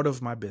 Get out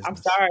of my I'm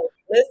business. sorry.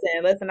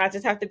 Listen, I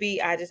just have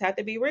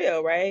to be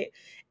real, right?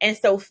 And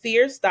so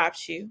fear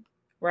stops you,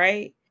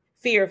 right?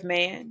 Fear of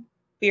man,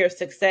 fear of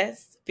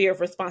success, fear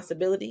of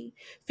responsibility,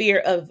 fear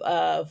of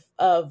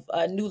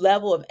a new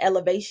level of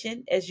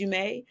elevation, as you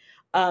may.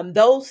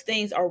 Those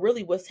things are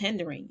really what's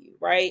hindering you,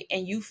 right?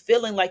 And you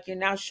feeling like you're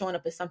now showing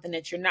up as something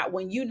that you're not,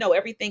 when you know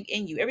everything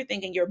in you,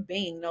 everything in your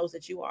being knows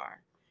that you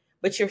are.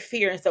 but your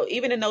fear. And so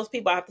even in those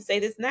people, I have to say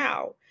this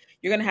now,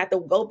 you're going to have to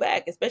go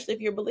back, especially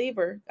if you're a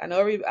believer. I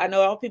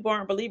know all people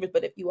aren't believers,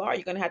 but if you are,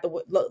 you're going to have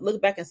to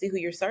look back and see who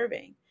you're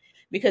serving.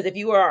 Because if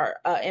you are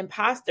an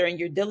imposter and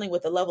you're dealing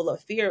with a level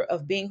of fear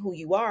of being who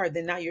you are,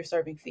 then now you're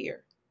serving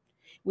fear.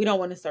 We don't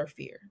want to serve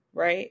fear,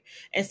 right?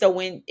 And so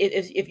when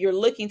if you're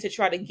looking to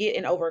try to get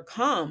and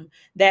overcome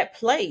that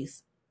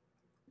place,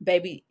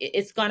 baby,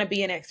 it's going to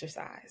be an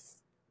exercise.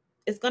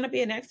 It's going to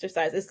be an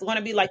exercise. It's going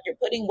to be like you're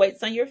putting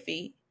weights on your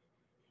feet,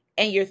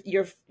 and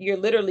you're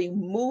literally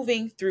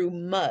moving through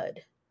mud.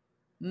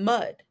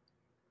 Mud.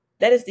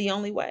 That is the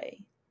only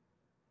way.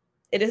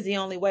 It is the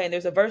only way. And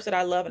there's a verse that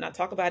I love, and I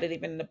talk about it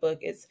even in the book.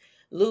 It's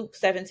Luke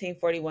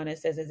 17:41. It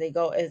says, as they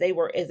go,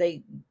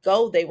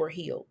 they were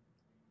healed.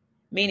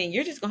 Meaning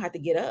you're just gonna have to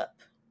get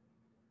up.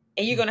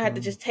 And you're gonna have to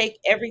Hmm. just take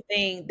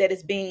everything that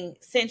is being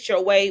sent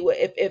your way.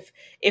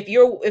 If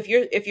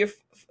you're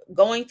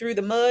going through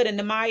the mud and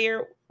the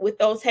mire with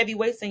those heavy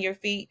weights on your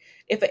feet,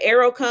 if an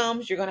arrow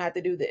comes, you're gonna have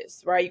to do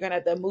this, right? You're gonna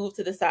have to move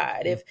to the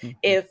side.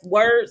 If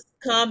words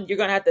come, you're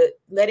gonna have to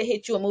let it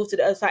hit you and move to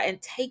the other side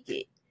and take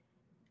it.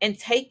 And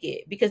take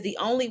it, because the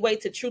only way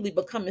to truly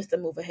become is to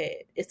move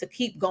ahead, is to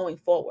keep going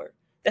forward.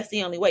 That's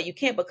the only way. You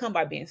can't become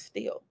by being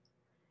still.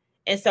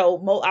 And so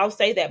I'll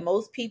say that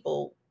most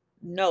people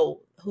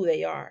know who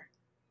they are.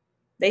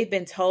 They've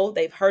been told,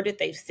 they've heard it,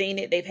 they've seen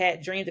it, they've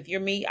had dreams. If you're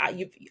me,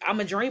 I'm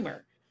a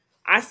dreamer.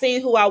 I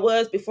seen who I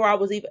was before I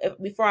was even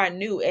before I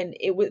knew, and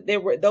it was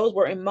there were those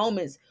were in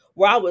moments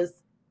where I was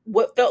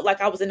what felt like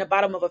I was in the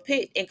bottom of a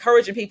pit,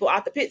 encouraging people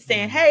out the pit,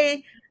 saying, Mm.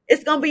 "Hey,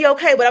 it's gonna be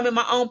okay." But I'm in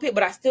my own pit,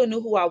 but I still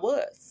knew who I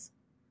was,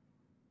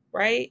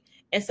 right?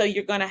 And so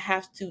you're gonna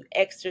have to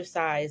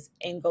exercise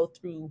and go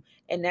through,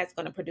 and that's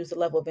gonna produce a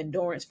level of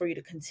endurance for you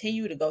to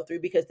continue to go through,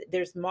 because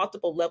there's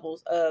multiple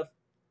levels of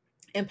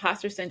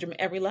imposter syndrome at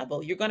every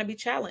level. You're going to be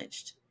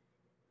challenged,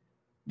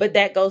 but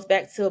that goes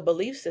back to a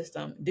belief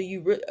system. Do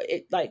you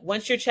like,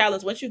 once you're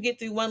challenged, once you get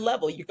through one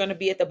level, you're going to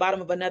be at the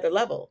bottom of another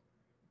level.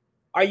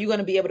 Are you going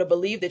to be able to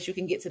believe that you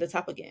can get to the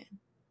top again?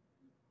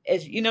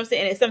 As you know what I'm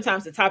saying? And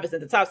sometimes the top is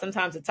at the top,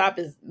 sometimes the top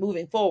is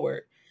moving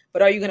forward,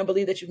 but are you going to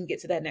believe that you can get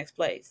to that next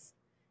place?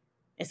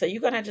 And so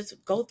you're going to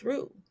just go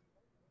through.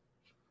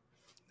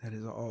 That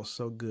is all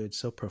so good,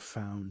 so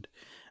profound.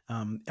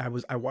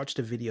 I watched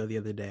a video the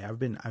other day. I've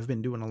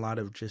been doing a lot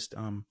of just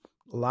a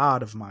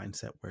lot of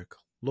mindset work.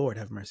 Lord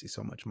have mercy,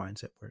 so much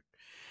mindset work.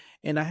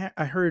 And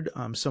I heard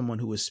someone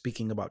who was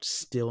speaking about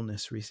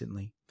stillness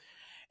recently,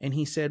 and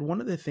he said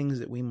one of the things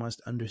that we must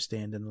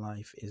understand in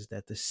life is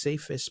that the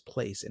safest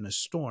place in a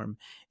storm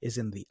is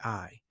in the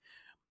eye.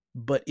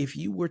 But if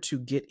you were to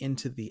get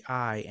into the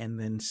eye and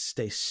then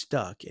stay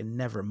stuck and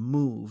never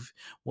move,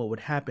 what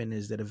would happen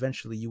is that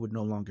eventually you would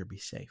no longer be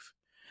safe.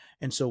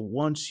 And so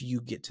once you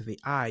get to the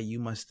eye, you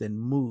must then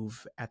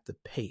move at the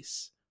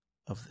pace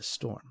of the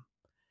storm.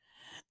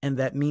 And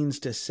that means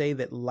to say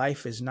that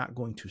life is not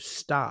going to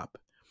stop.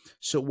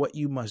 So, what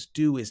you must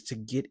do is to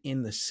get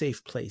in the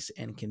safe place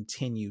and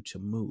continue to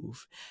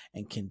move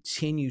and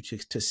continue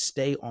to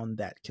stay on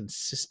that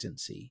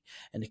consistency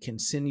and to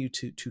continue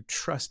to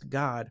trust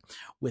God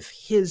with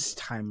His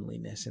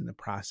timeliness in the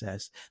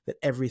process, that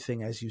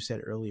everything, as you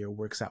said earlier,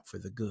 works out for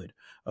the good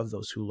of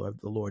those who love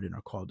the Lord and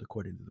are called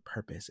according to the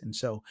purpose. And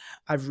so,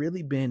 I've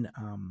really been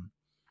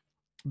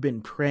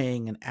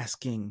praying and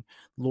asking,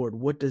 Lord,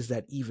 what does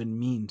that even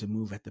mean to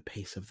move at the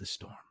pace of the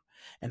storm?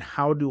 And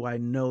how do I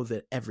know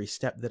that every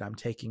step that I'm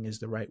taking is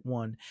the right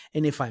one?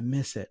 And if I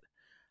miss it,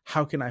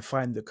 how can I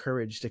find the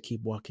courage to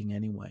keep walking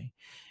anyway?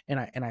 And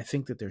I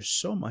think that there's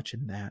so much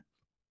in that,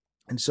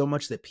 and so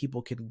much that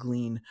people can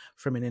glean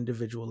from an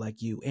individual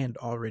like you, and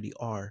already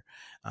are,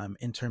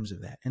 in terms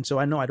of that. And so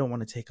I know I don't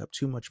want to take up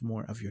too much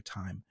more of your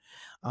time.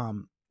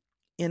 Um,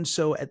 and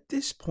so at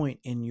this point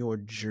in your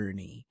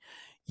journey,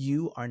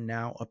 you are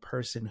now a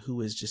person who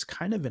is just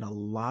kind of in a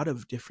lot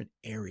of different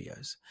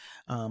areas.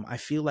 I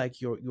feel like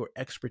your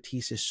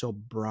expertise is so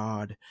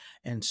broad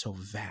and so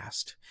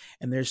vast.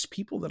 And there's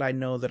people that I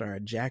know that are a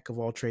jack of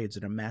all trades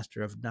and a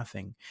master of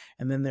nothing.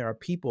 And then there are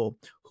people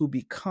who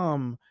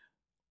become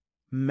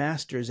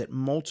masters at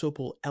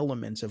multiple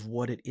elements of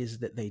what it is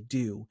that they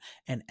do.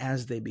 And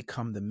as they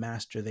become the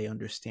master, they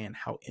understand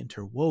how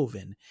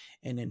interwoven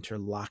and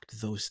interlocked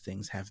those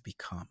things have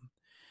become.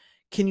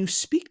 Can you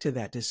speak to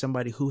that, to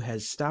somebody who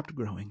has stopped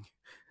growing,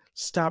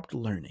 stopped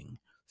learning,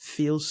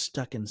 feels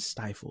stuck and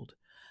stifled?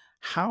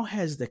 How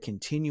has the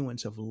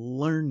continuance of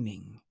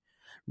learning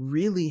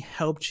really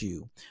helped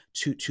you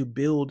to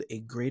build a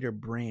greater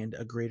brand,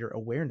 a greater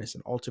awareness,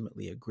 and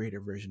ultimately a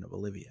greater version of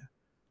Olivia?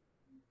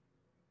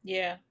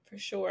 Yeah, for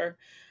sure.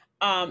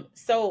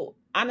 So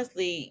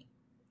honestly,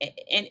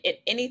 and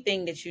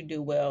anything that you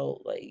do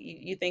well, like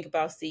you think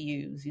about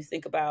CUs, you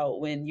think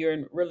about when you're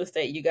in real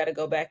estate, you got to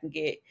go back and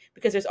get,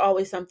 because there's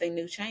always something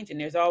new changing.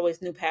 There's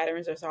always new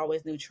patterns. There's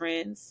always new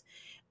trends.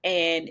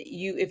 And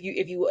if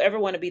you ever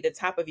want to be the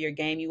top of your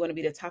game, you want to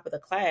be the top of the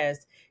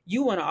class,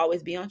 you want to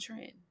always be on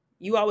trend.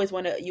 You always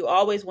want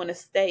to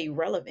stay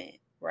relevant,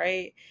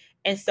 right?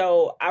 And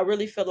so I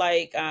really feel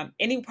like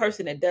any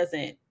person that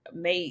doesn't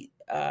make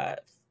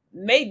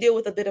may deal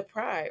with a bit of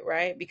pride,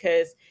 right?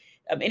 Because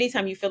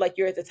anytime you feel like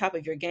you're at the top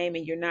of your game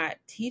and you're not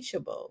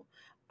teachable,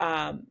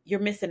 you're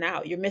missing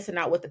out. You're missing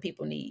out what the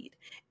people need.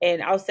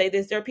 And I'll say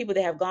this: there are people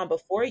that have gone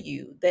before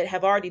you that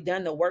have already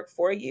done the work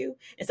for you,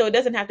 and so it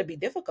doesn't have to be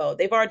difficult.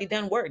 They've already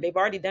done work. They've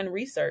already done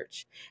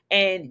research,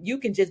 and you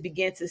can just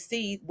begin to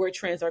see where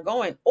trends are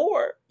going,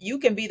 or you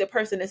can be the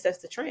person that sets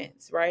the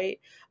trends,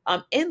 right?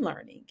 In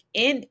learning,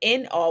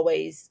 in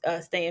always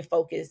staying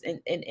focused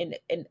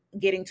and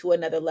getting to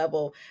another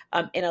level,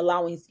 and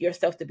allowing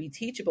yourself to be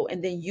teachable,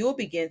 and then you'll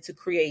begin to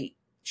create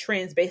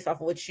trends based off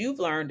of what you've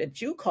learned that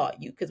you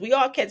caught, you because we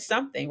all catch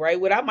something, right?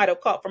 What I might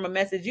have caught from a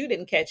message, you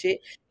didn't catch it,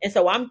 and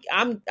so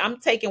I'm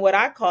taking what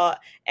I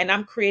caught and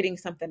I'm creating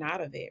something out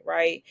of it,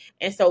 right?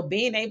 And so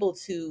being able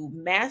to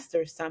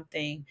master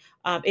something,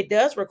 it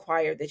does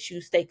require that you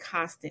stay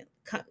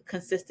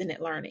consistent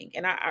at learning.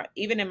 And I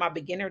even in my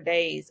beginner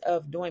days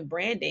of doing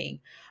branding,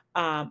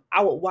 I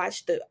would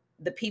watch the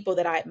people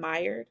that I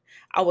admired.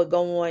 I would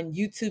go on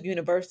YouTube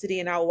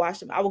University and I would watch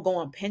them. I would go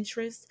on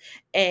Pinterest.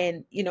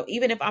 And,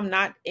 even if I'm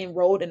not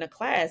enrolled in a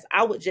class,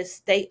 I would just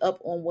stay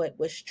up on what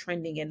was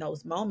trending in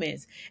those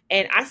moments.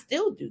 And I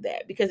still do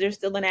that because there's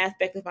still an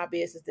aspect of my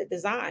business that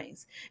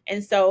designs.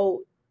 And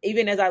so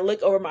even as I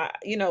look over my,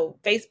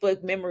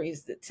 Facebook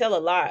memories that tell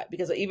a lot,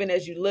 because even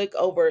as you look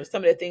over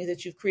some of the things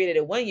that you've created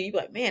in one year, you're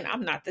like, man,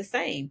 I'm not the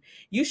same.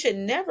 You should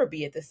never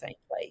be at the same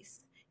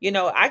place.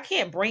 I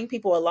can't bring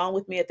people along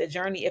with me at the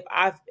journey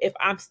if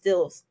I'm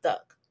still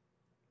stuck.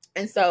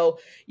 And so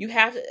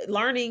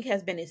learning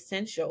has been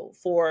essential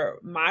for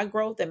my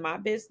growth and my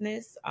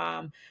business,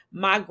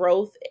 my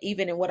growth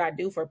even in what I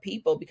do for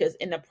people, because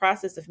in the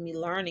process of me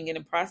learning, in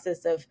the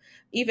process of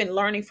even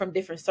learning from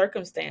different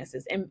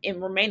circumstances and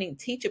remaining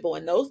teachable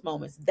in those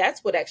moments,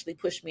 that's what actually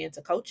pushed me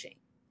into coaching,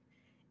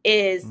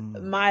 is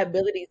Mm. my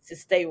ability to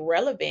stay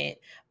relevant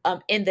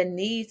in the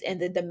needs and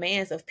the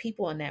demands of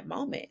people in that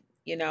moment.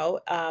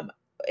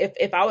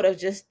 If I would have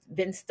just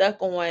been stuck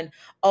on,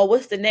 oh,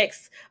 what's the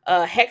next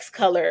hex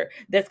color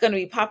that's going to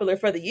be popular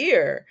for the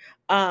year,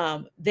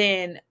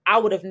 then I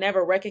would have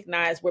never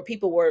recognized where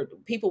people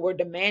were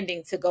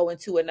demanding to go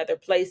into another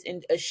place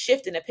and a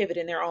shift and a pivot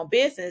in their own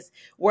business,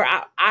 where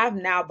I've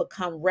now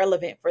become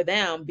relevant for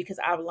them because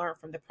I've learned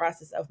from the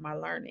process of my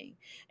learning.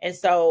 And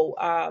so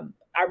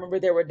I remember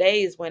there were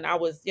days when I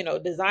was,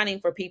 designing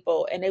for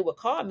people and they would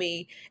call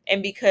me,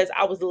 and because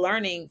I was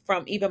learning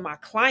from even my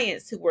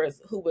clients who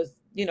was,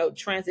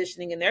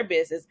 transitioning in their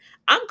business,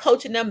 I'm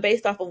coaching them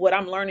based off of what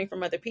I'm learning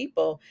from other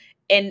people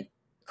and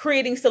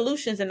creating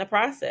solutions in the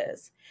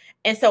process.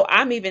 And so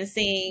I'm even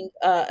seeing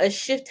a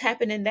shift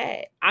happen in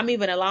that. I'm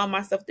even allowing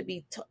myself to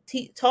be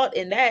taught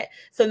in that.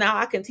 So now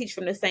I can teach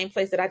from the same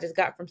place that I just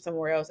got from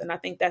somewhere else. And I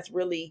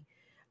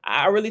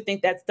really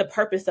think that's the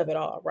purpose of it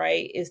all,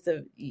 right? Is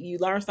to you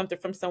learn something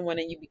from someone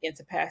and you begin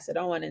to pass it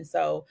on. And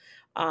so,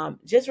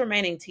 just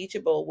remaining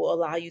teachable will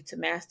allow you to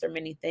master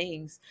many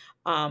things.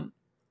 Um,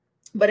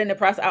 but in the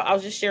process, I'll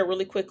just share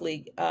really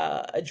quickly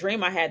a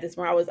dream I had this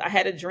where I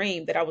had a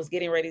dream that I was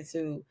getting ready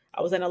to.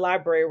 I was in a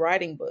library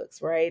writing books,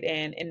 right?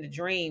 And in the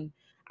dream,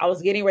 I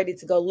was getting ready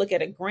to go look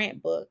at a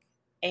grant book,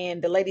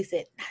 and the lady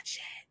said, "Not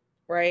yet,"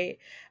 right?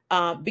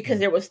 Because Mm.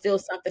 there was still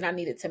something I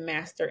needed to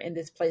master in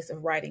this place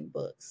of writing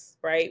books,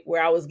 right?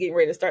 Where I was getting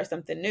ready to start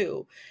something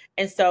new.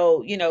 And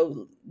so,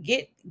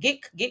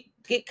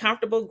 get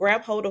comfortable,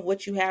 grab hold of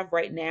what you have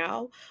right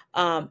now,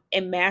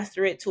 and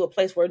master it to a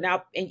place where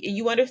now, and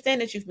you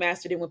understand that you've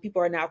mastered it when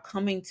people are now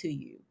coming to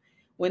you.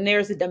 When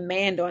there's a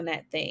demand on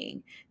that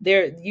thing,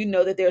 you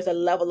know that there's a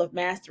level of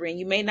mastery, and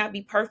you may not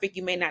be perfect,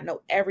 you may not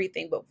know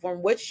everything, but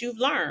from what you've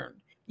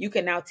learned, you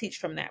can now teach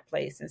from that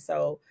place. And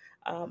so,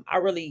 I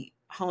really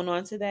hone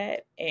on to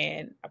that,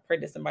 and I pray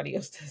that somebody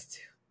else does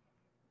too.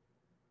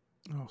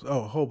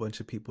 Oh, a whole bunch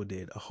of people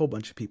did. A whole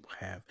bunch of people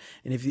have.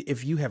 And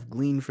if you have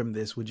gleaned from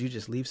this, would you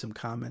just leave some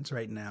comments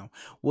right now?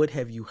 What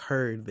have you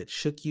heard that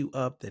shook you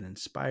up, that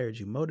inspired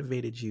you,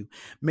 motivated you,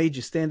 made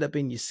you stand up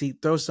in your seat,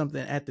 throw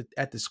something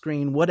at the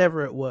screen,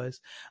 whatever it was?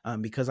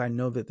 Because I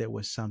know that there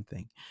was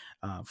something,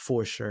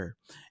 for sure.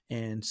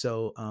 And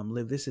so,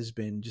 Liv, this has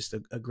been just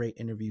a great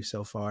interview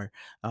so far.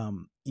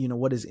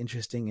 What is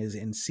interesting is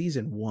in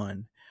season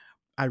one,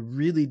 I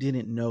really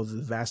didn't know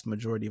the vast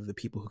majority of the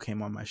people who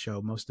came on my show.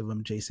 Most of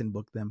them, Jason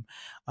booked them,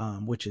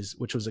 which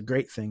was a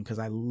great thing because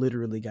I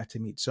literally got to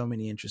meet so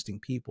many interesting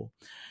people.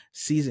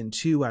 Season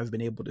two, I've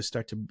been able to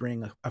start to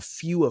bring a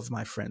few of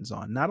my friends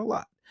on, not a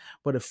lot,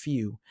 but a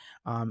few,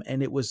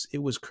 and it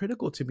was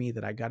critical to me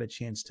that I got a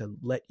chance to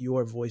let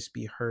your voice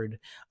be heard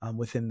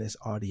within this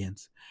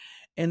audience.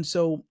 And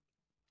so,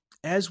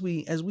 as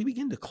we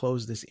begin to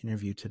close this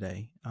interview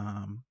today,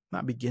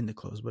 not begin to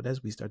close, but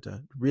as we start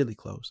to really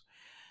close,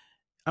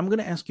 I'm going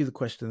to ask you the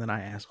question that I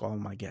ask all of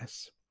my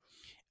guests.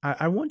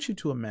 I want you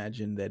to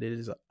imagine that it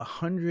is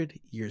 100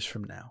 years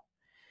from now,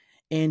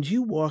 and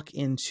you walk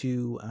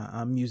into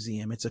a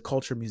museum. It's a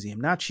culture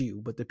museum, not you,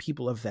 but the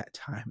people of that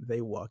time.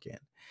 They walk in,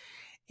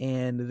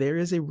 and there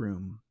is a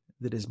room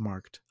that is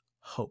marked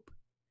hope.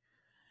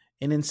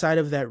 And inside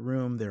of that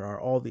room, there are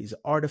all these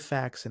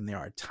artifacts and there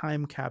are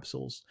time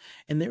capsules.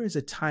 And there is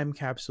a time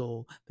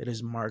capsule that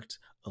is marked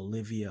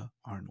Olivia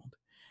Arnold.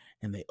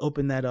 And they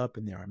open that up,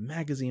 and there are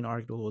magazine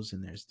articles,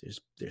 and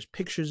there's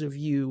pictures of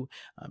you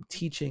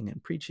teaching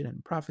and preaching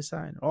and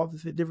prophesying, and all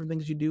the different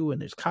things you do,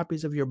 and there's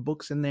copies of your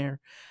books in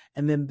there,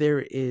 and then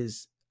there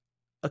is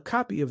a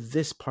copy of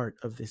this part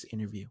of this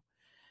interview.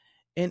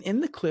 And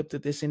in the clip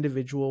that this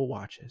individual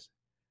watches,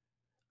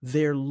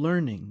 they're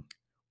learning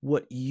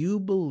what you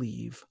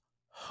believe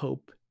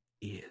hope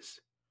is.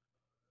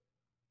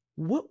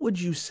 What would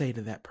you say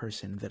to that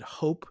person that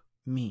hope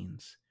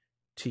means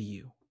to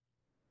you?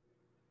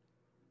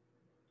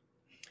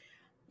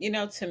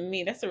 To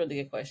me, that's a really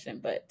good question.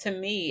 But to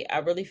me, I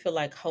really feel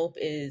like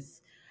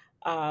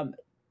um,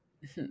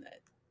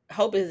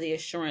 hope is the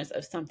assurance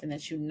of something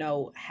that you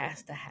know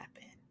has to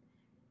happen.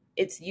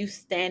 It's you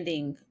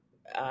standing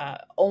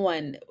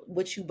on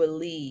what you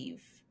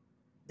believe,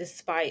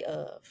 despite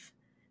of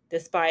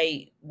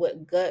despite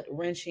what gut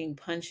wrenching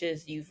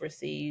punches you've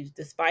received,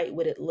 despite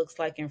what it looks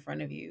like in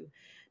front of you,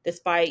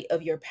 despite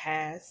of your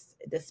past,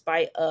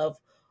 despite of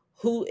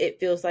who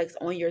it feels like is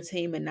on your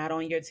team and not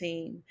on your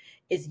team.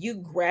 Is you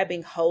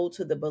grabbing hold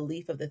to the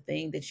belief of the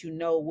thing that you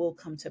know will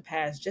come to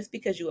pass, just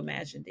because you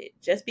imagined it,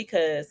 just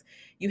because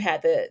you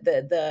had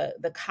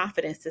the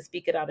confidence to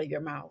speak it out of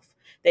your mouth,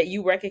 that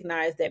you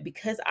recognize that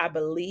because I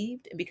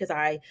believed and because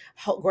I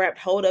grabbed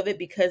hold of it,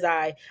 because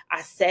I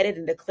said it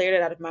and declared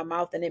it out of my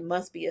mouth, and it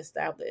must be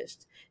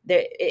established.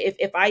 That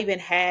if I even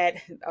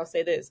had, I'll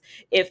say this: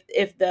 if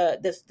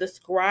the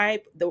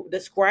scribe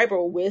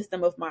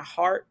wisdom of my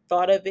heart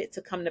thought of it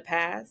to come to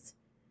pass,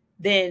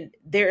 then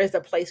there is a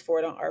place for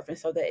it on earth, and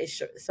so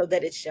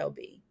that it shall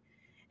be.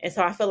 And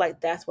so I feel like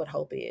that's what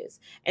hope is.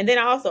 And then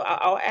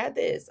I'll add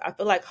this: I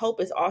feel like hope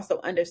is also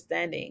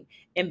understanding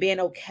and being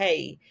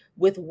okay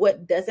with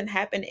what doesn't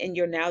happen in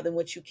your now, than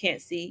what you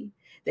can't see.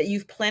 That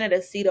you've planted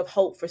a seed of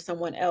hope for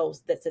someone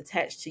else that's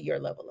attached to your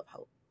level of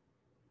hope.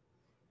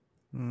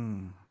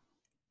 Mm,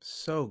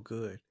 so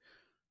good.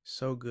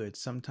 So good.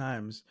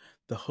 Sometimes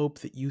the hope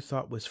that you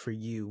thought was for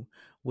you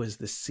was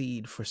the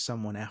seed for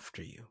someone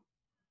after you.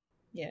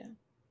 Yeah,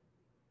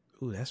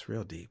 Ooh, that's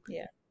real deep.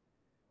 yeah.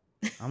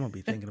 I'm going to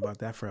be thinking about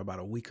that for about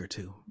a week or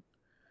two.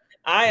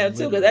 I am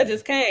too, because that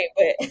just Literally.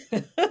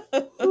 came.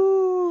 But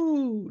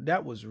Ooh,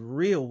 that was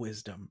real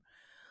wisdom,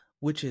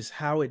 which is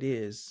how it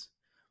is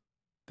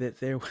that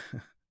there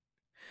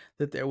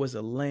that there was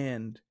a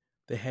land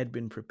that had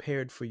been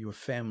prepared for your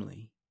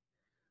family,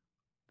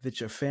 that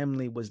your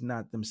family was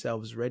not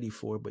themselves ready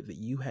for, but that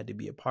you had to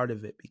be a part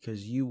of it,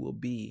 because you will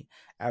be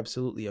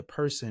absolutely a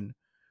person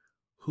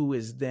who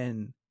is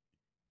then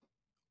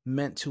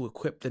meant to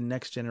equip the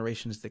next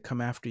generations that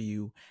come after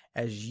you,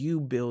 as you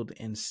build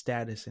in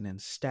status and in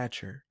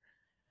stature,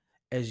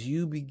 as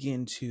you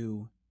begin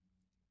to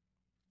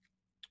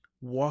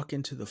walk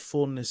into the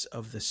fullness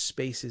of the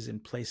spaces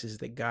and places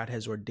that God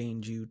has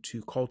ordained you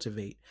to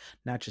cultivate,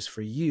 not just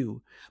for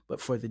you,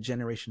 but for the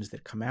generations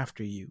that come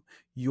after you.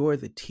 You're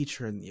the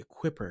teacher and the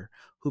equiper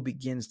who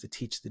begins to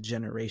teach the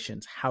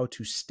generations how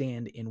to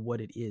stand in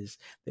what it is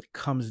that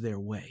comes their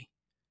way.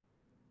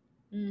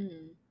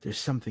 mm, There's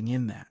something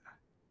in that,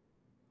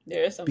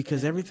 there is something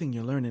because in that. everything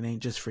you're learning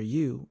ain't just for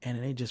you, and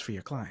it ain't just for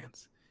your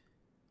clients.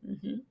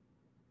 Hmm.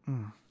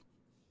 Mm,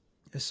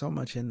 there's so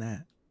much in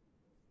that.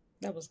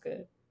 That was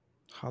good.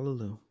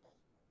 Hallelujah.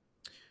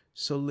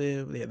 So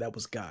live. Yeah, that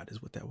was God,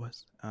 is what that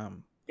was.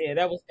 Yeah,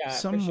 that was God for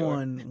sure.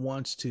 Someone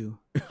wants to,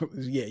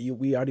 yeah,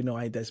 we already know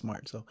I ain't that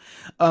smart. So,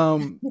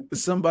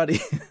 somebody,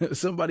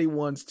 somebody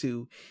wants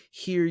to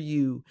hear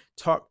you,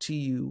 talk to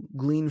you,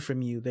 glean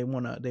from you. They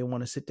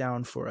wanna sit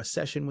down for a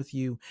session with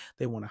you.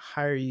 They want to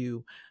hire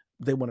you.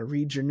 They want to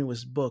read your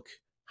newest book.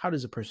 How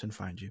does a person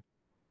find you?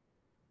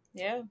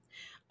 Yeah.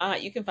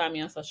 You can find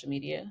me on social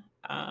media.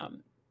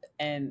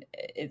 And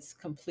it's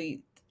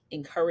complete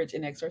encourage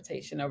and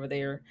exhortation over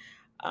there,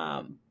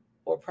 um,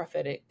 or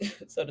prophetic,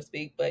 so to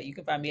speak. But you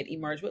can find me at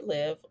Emerge with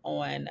Liv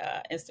on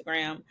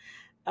Instagram,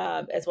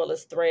 as well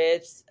as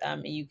Threads.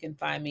 And you can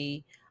find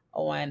me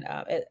on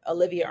at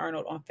Olivia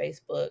Arnold on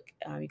Facebook.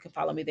 You can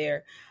follow me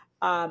there.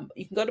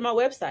 You can go to my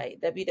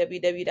website,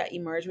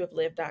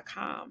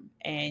 www.emergewithliv.com,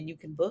 and you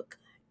can book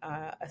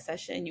a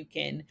session. You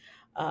can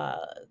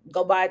uh,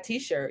 go buy a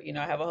T-shirt.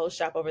 I have a whole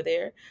shop over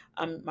there.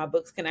 My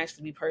books can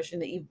actually be purchased.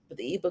 The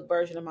ebook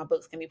version of my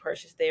books can be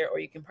purchased there, or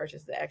you can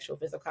purchase the actual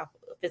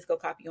physical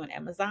copy on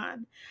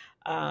Amazon.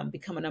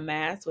 Becoming a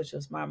Mass, which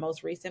was my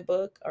most recent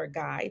book or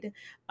guide,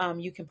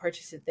 you can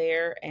purchase it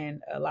there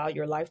and allow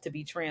your life to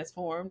be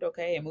transformed,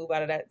 okay, and move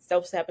out of that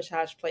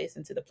self-sabotage place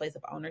into the place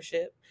of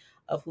ownership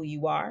of who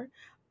you are.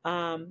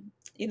 Or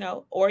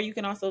you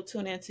can also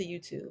tune into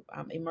YouTube,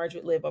 Emerge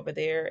with Live over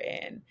there,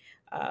 and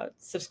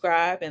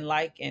subscribe and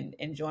like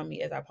and join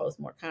me as I post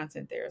more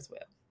content there as well.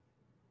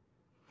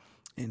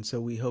 And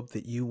so we hope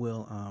that you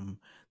will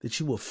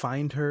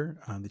find her,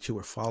 that you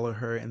will follow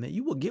her, and that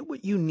you will get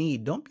what you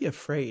need. Don't be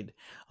afraid.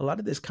 A lot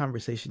of this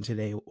conversation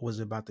today was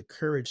about the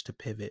courage to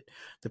pivot,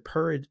 the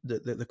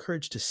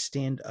courage to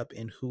stand up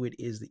in who it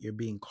is that you're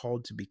being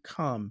called to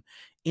become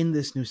in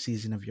this new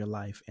season of your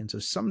life. And so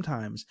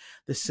sometimes,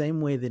 the same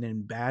way that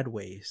in bad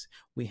ways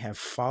we have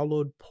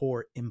followed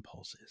poor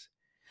impulses,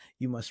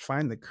 you must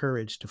find the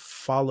courage to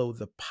follow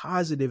the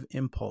positive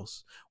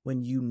impulse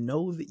when you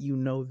know that you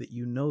know that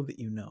you know that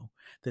you know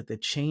that the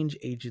change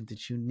agent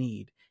that you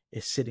need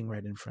is sitting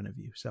right in front of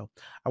you. So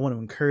I want to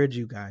encourage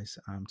you guys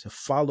to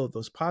follow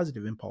those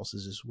positive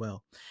impulses as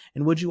well.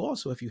 And would you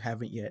also, if you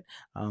haven't yet,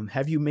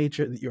 have you made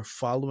sure that you're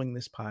following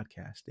this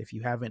podcast? If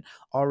you haven't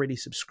already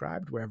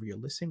subscribed wherever you're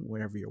listening,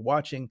 wherever you're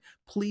watching,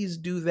 please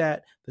do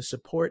that. The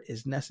support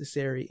is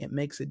necessary. It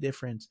makes a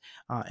difference.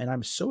 And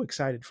I'm so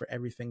excited for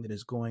everything that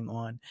is going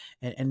on.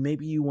 And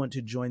maybe you want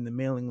to join the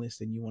mailing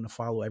list and you want to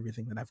follow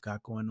everything that I've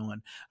got going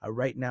on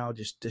right now.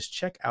 Just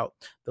check out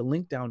the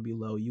link down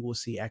below. You will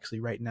see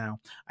actually right now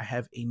I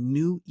have a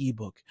new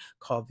ebook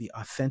called The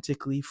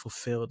Authentically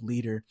Fulfilled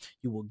Leader.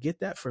 You will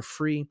get that for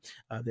free.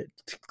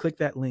 Click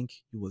that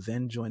link. You will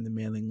then join the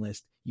mailing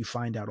list. You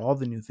find out all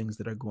the new things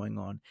that are going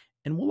on.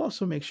 And we'll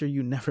also make sure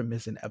you never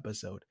miss an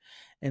episode.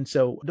 And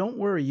so don't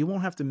worry, you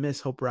won't have to miss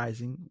Hope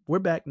Rising. We're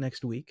back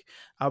next week.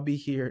 I'll be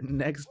here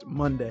next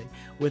Monday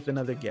with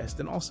another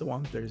guest and also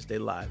on Thursday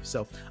Live.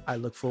 So I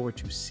look forward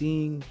to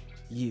seeing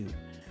you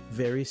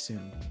very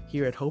soon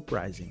here at Hope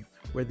Rising,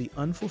 where the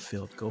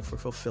unfulfilled go for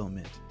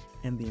fulfillment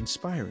and the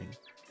inspiring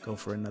go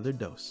for another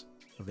dose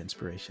of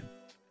inspiration.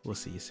 We'll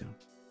see you soon.